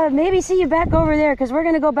 we'll maybe see you back over there because we're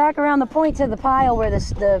going to go back around the point to the pile where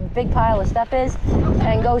the big pile of stuff is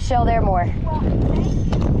and go shell there more. Well, thank you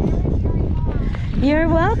very, very much. You're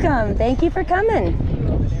welcome. Thank you for coming.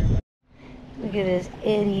 Look at this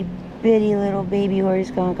itty bitty little baby horse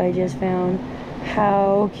skunk I just found.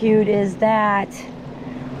 How cute is that?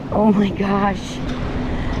 Oh my gosh.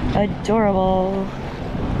 Adorable.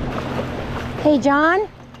 Hey, John,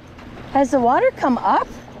 has the water come up?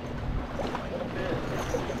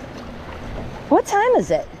 What time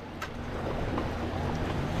is it?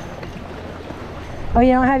 Oh,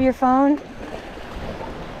 you don't have your phone?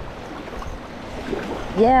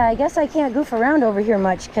 Yeah, I guess I can't goof around over here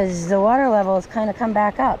much because the water level has kind of come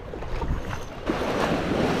back up.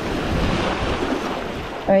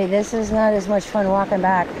 All right, this is not as much fun walking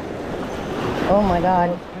back. Oh my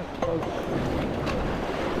God.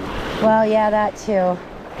 Well, yeah, that too.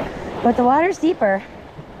 But the water's deeper.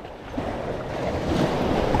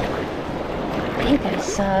 I think I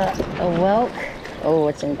saw a whelk. Oh,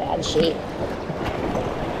 it's in bad shape.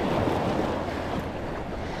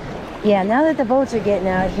 Yeah, now that the boats are getting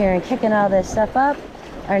out here and kicking all this stuff up,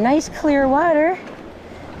 our nice clear water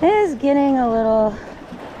It is getting a little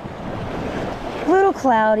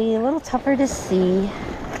cloudy, a little tougher to see.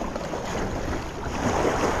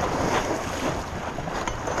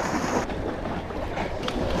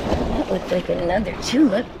 That looked like another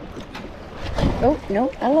tulip. Oh,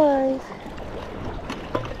 no, alive.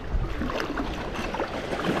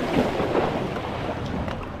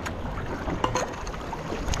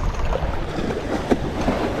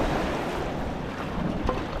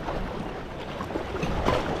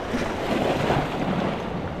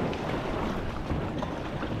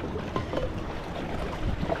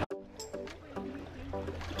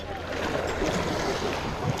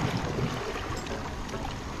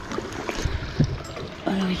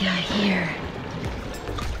 What do we got here?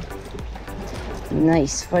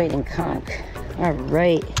 Nice fighting conch. All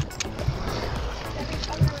right.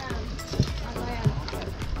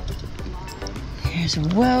 Here's a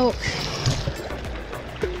whelk.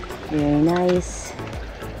 Very nice.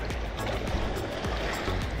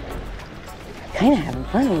 Kind of having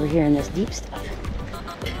fun over here in this deep stuff.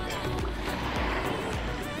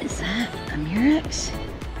 Is that a murex?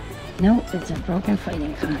 Nope, it's a broken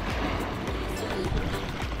fighting conch.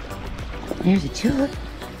 There's a tulip.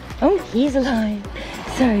 Oh, he's alive.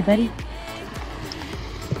 Sorry, buddy.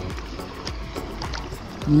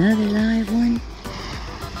 Another live one.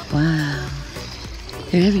 Wow.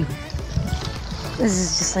 They're everywhere. This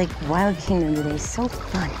is just like Wild Kingdom today. So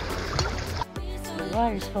fun. The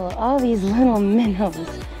water's full of all these little minnows.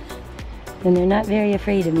 And they're not very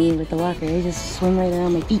afraid of me with the walker. They just swim right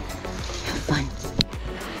around my feet. Have fun.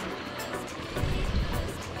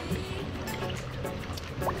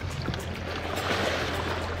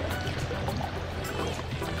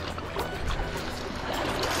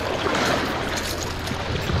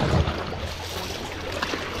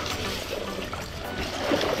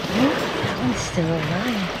 Still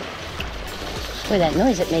alive. Boy, that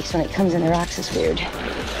noise it makes when it comes in the rocks is weird.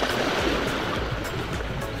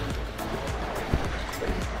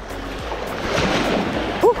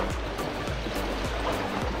 Whew.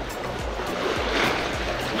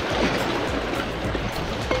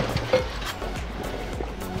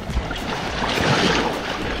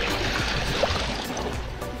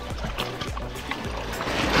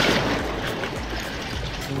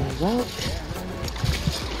 Well.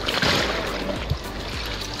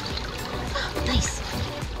 Nice.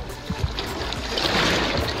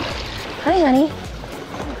 Hi, honey.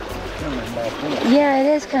 Yeah, it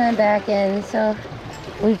is coming back in. So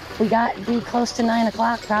we got to be close to 9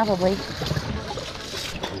 o'clock probably.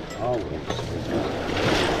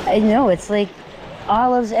 I know, it's like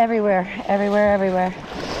olives everywhere, everywhere.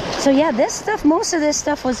 So yeah, this stuff, most of this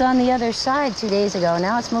stuff was on the other side 2 days ago.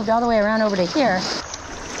 Now it's moved all the way around over to here.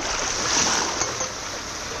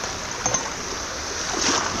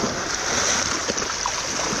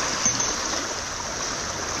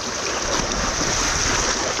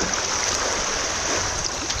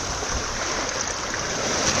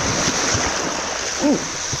 Ooh,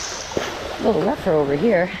 a little rougher over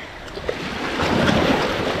here.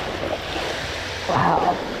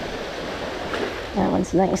 Wow, that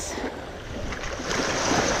one's nice.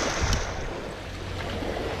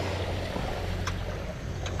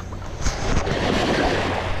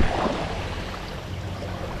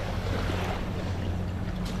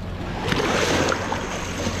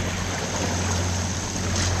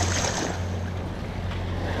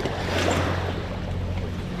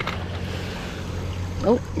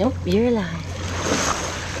 Oh, nope, you're alive.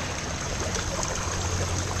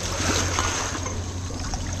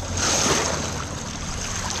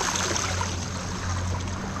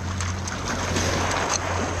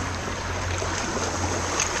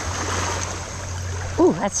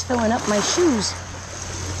 Ooh, that's filling up my shoes.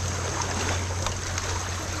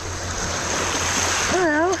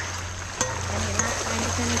 Hello. And you're not finding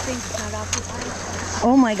anything that's not occupied?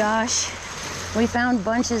 Oh my gosh. We found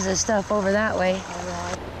bunches of stuff over that way.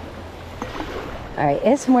 All right,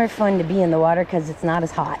 it's more fun to be in the water because it's not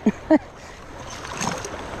as hot.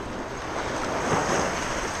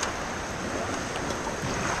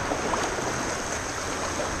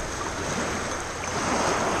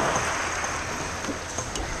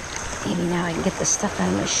 Maybe now I can get the stuff out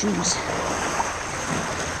of my shoes.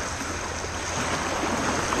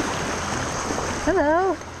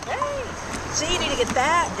 Hello. Hey! So you need to get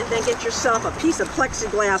that and then get yourself a piece of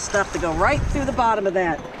plexiglass stuff to go right through the bottom of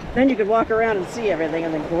that. Then you could walk around and see everything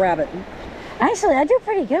and then grab it. Actually, I do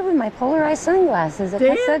pretty good with my polarized sunglasses. It Do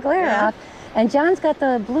cuts you? the glare Yeah. off. And John's got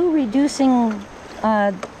the blue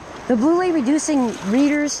light reducing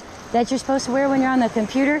readers that you're supposed to wear when you're on the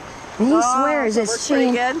computer. And he Oh, swears so it's works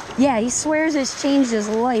pretty changed. good? Yeah, he swears it's changed his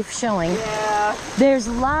life shelling. Yeah. There's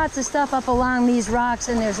lots of stuff up along these rocks,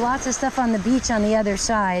 and there's lots of stuff on the beach on the other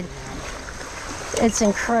side. It's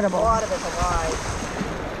incredible. A lot of it's alive.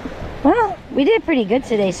 Well, we did pretty good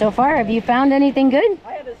today so far. Have you found anything good?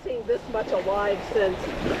 I haven't seen this much alive since.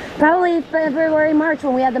 Probably February, March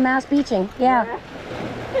when we had the mass beaching. Yeah.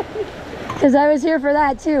 Because I was here for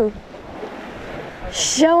that too.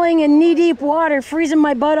 Shelling in knee-deep water, freezing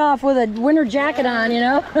my butt off with a winter jacket on, you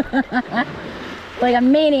know? Like a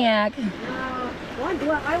maniac.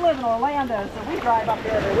 Well, I live in Orlando, so we drive up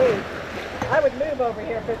there every week. I would move over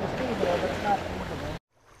here if it was feasible, but it's not feasible.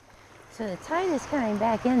 So the tide is coming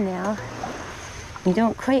back in now. We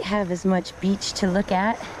don't quite have as much beach to look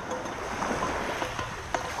at.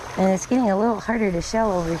 And it's getting a little harder to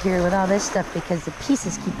shell over here with all this stuff because the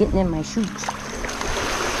pieces keep getting in my shoes.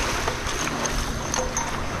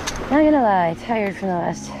 Not gonna lie, tired from the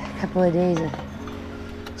last couple of days of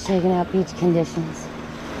checking out beach conditions.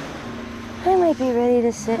 I might be ready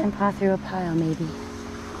to sit and paw through a pile, maybe.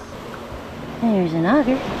 There's an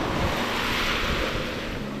auger.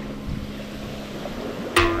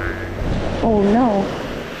 Oh no,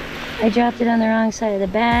 I dropped it on the wrong side of the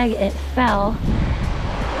bag, it fell,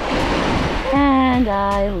 and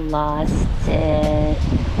I lost it.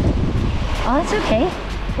 Oh, that's okay.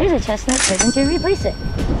 There's a chestnut pigeon to replace it.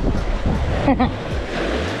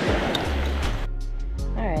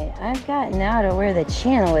 Alright, I've gotten out of where the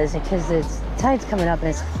channel is because the tide's coming up and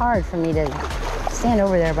it's hard for me to stand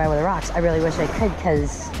over there by the rocks. I really wish I could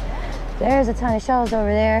because there's a ton of shells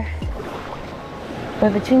over there.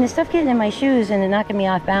 But between the stuff getting in my shoes and it knocking me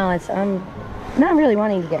off balance, I'm not really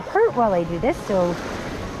wanting to get hurt while I do this. So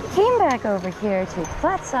I came back over here to the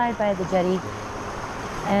flat side by the jetty.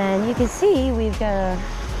 And you can see we've got a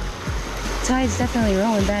tide's definitely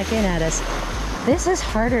rolling back in at us. This is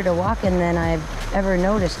harder to walk in than I've ever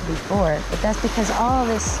noticed before, but that's because all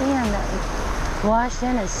this sand that washed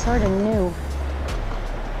in is sort of new.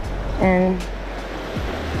 And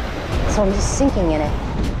so I'm just sinking in it.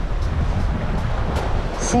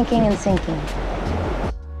 Sinking and sinking.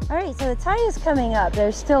 All right, so the tide is coming up.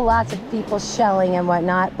 There's still lots of people shelling and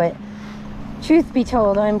whatnot, but truth be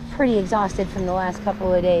told, I'm pretty exhausted from the last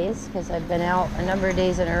couple of days because I've been out a number of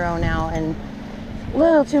days in a row now and a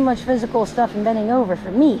little too much physical stuff and bending over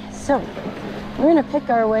for me. So we're gonna pick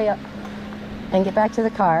our way up and get back to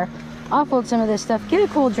the car, offload some of this stuff, get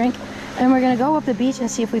a cool drink, and we're gonna go up the beach and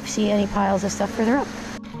see if we see any piles of stuff further up.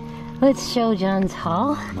 Let's show John's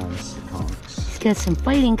haul. Nice conchs. He's got some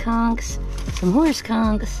fighting conchs, some horse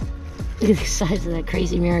conchs. Look at the size of that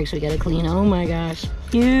crazy murex we gotta clean. Oh my gosh,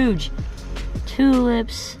 huge.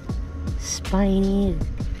 Tulips, spiny,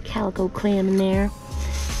 calico clam in there.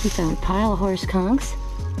 We found a pile of horse conchs.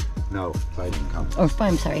 No, fighting conchs. Or,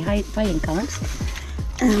 I'm sorry, fighting conchs.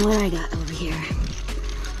 And what I got over here?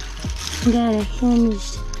 I got a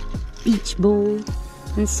hinged beach bowl,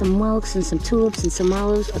 and some whelks, and some tulips, and some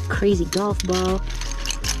olives, a crazy golf ball.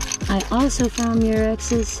 I also found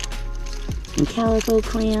murexes, and calico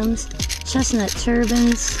clams, chestnut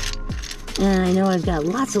turbans, and I know I've got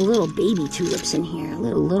lots of little baby tulips in here,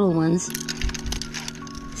 little ones.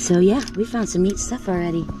 So yeah, we found some neat stuff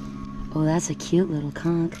already. Oh, that's a cute little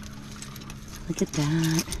conch. Look at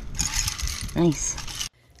that. Nice.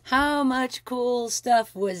 How much cool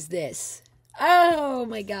stuff was this? Oh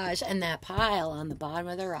my gosh, and that pile on the bottom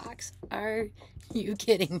of the rocks. Are you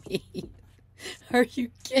kidding me? Are you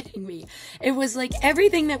kidding me? It was like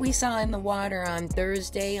everything that we saw in the water on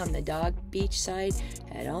Thursday on the dog beach side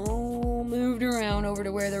had all moved around over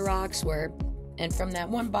to where the rocks were. And from that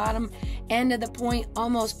one bottom end of the point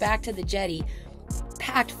almost back to the jetty,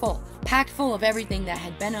 packed full of everything that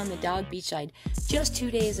had been on the dog beach side just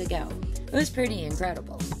 2 days ago. It was pretty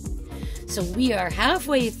incredible. So we are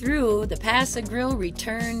halfway through the Pass-A-Grille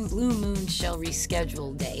return Blue Moon Shell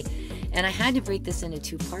rescheduled day. And I had to break this into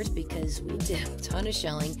 2 parts because we did a ton of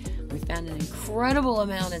shelling. We found an incredible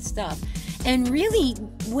amount of stuff. And really,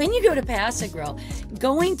 when you go to Pass-A-Grille,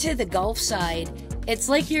 going to the Gulf side, it's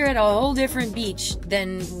like you're at a whole different beach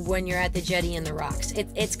than when you're at the jetty and the rocks.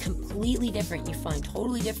 It's completely different. You find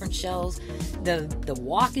totally different shells. The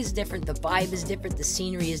walk is different. The vibe is different. The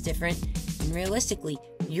scenery is different. And realistically,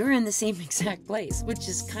 you're in the same exact place, which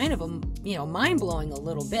is kind of mind-blowing a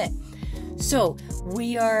little bit. So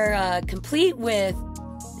we are complete with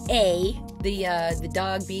the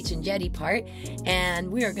dog beach and jetty part, and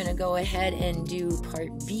we are going to go ahead and do part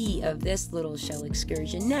B of this little shell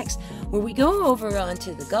excursion next, where we go over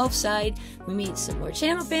onto the Gulf side. We meet some more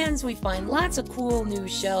channel fans. We find lots of cool new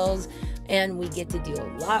shells. and we get to do a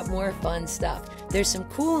lot more fun stuff. There's some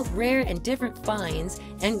cool, rare, and different finds,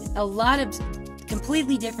 and a lot of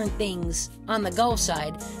completely different things on the Gulf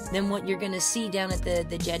side than what you're going to see down at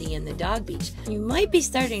the jetty and the dog beach. You might be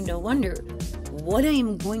starting to wonder what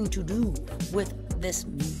I'm going to do with this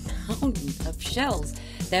mountain of shells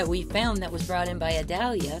that we found that was brought in by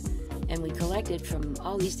Idalia, and we collected from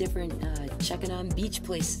all these different checking on beach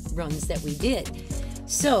place runs that we did.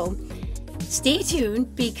 So stay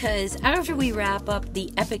tuned, because after we wrap up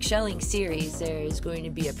the epic shelling series, there is going to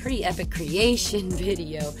be a pretty epic creation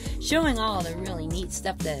video showing all the really neat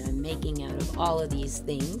stuff that I'm making out of all of these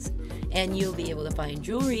things, and you'll be able to find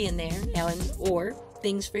jewelry in there, or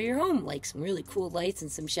things for your home, like some really cool lights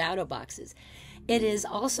and some shadow boxes. It is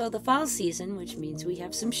also the fall season, which means we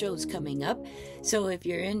have some shows coming up. So if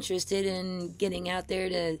you're interested in getting out there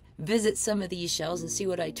to visit some of these shells and see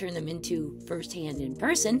what I turn them into firsthand in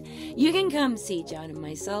person, you can come see John and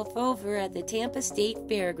myself over at the Tampa State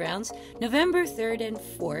Fairgrounds November 3rd and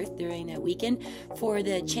 4th during that weekend for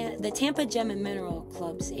the Tampa Gem and Mineral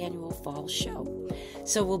Club's annual fall show.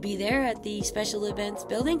 So we'll be there at the special events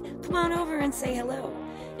building. Come on over and say hello.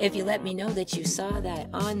 If you let me know that you saw that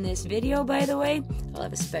on this video, by the way, I'll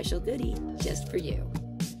have a special goodie just for you.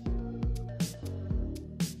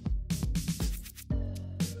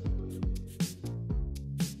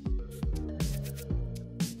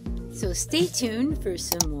 So stay tuned for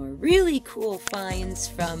some more really cool finds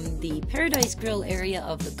from the Paradise Grill area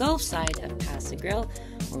of the Gulf side of Pass-A-Grille,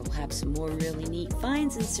 where we'll have some more really neat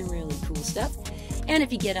finds and some really cool stuff. And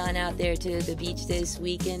if you get on out there to the beach this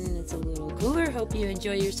weekend, it's a little cooler. Hope you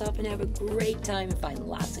enjoy yourself and have a great time and find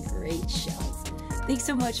lots of great shells. Thanks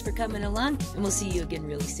so much for coming along, and we'll see you again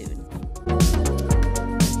really soon.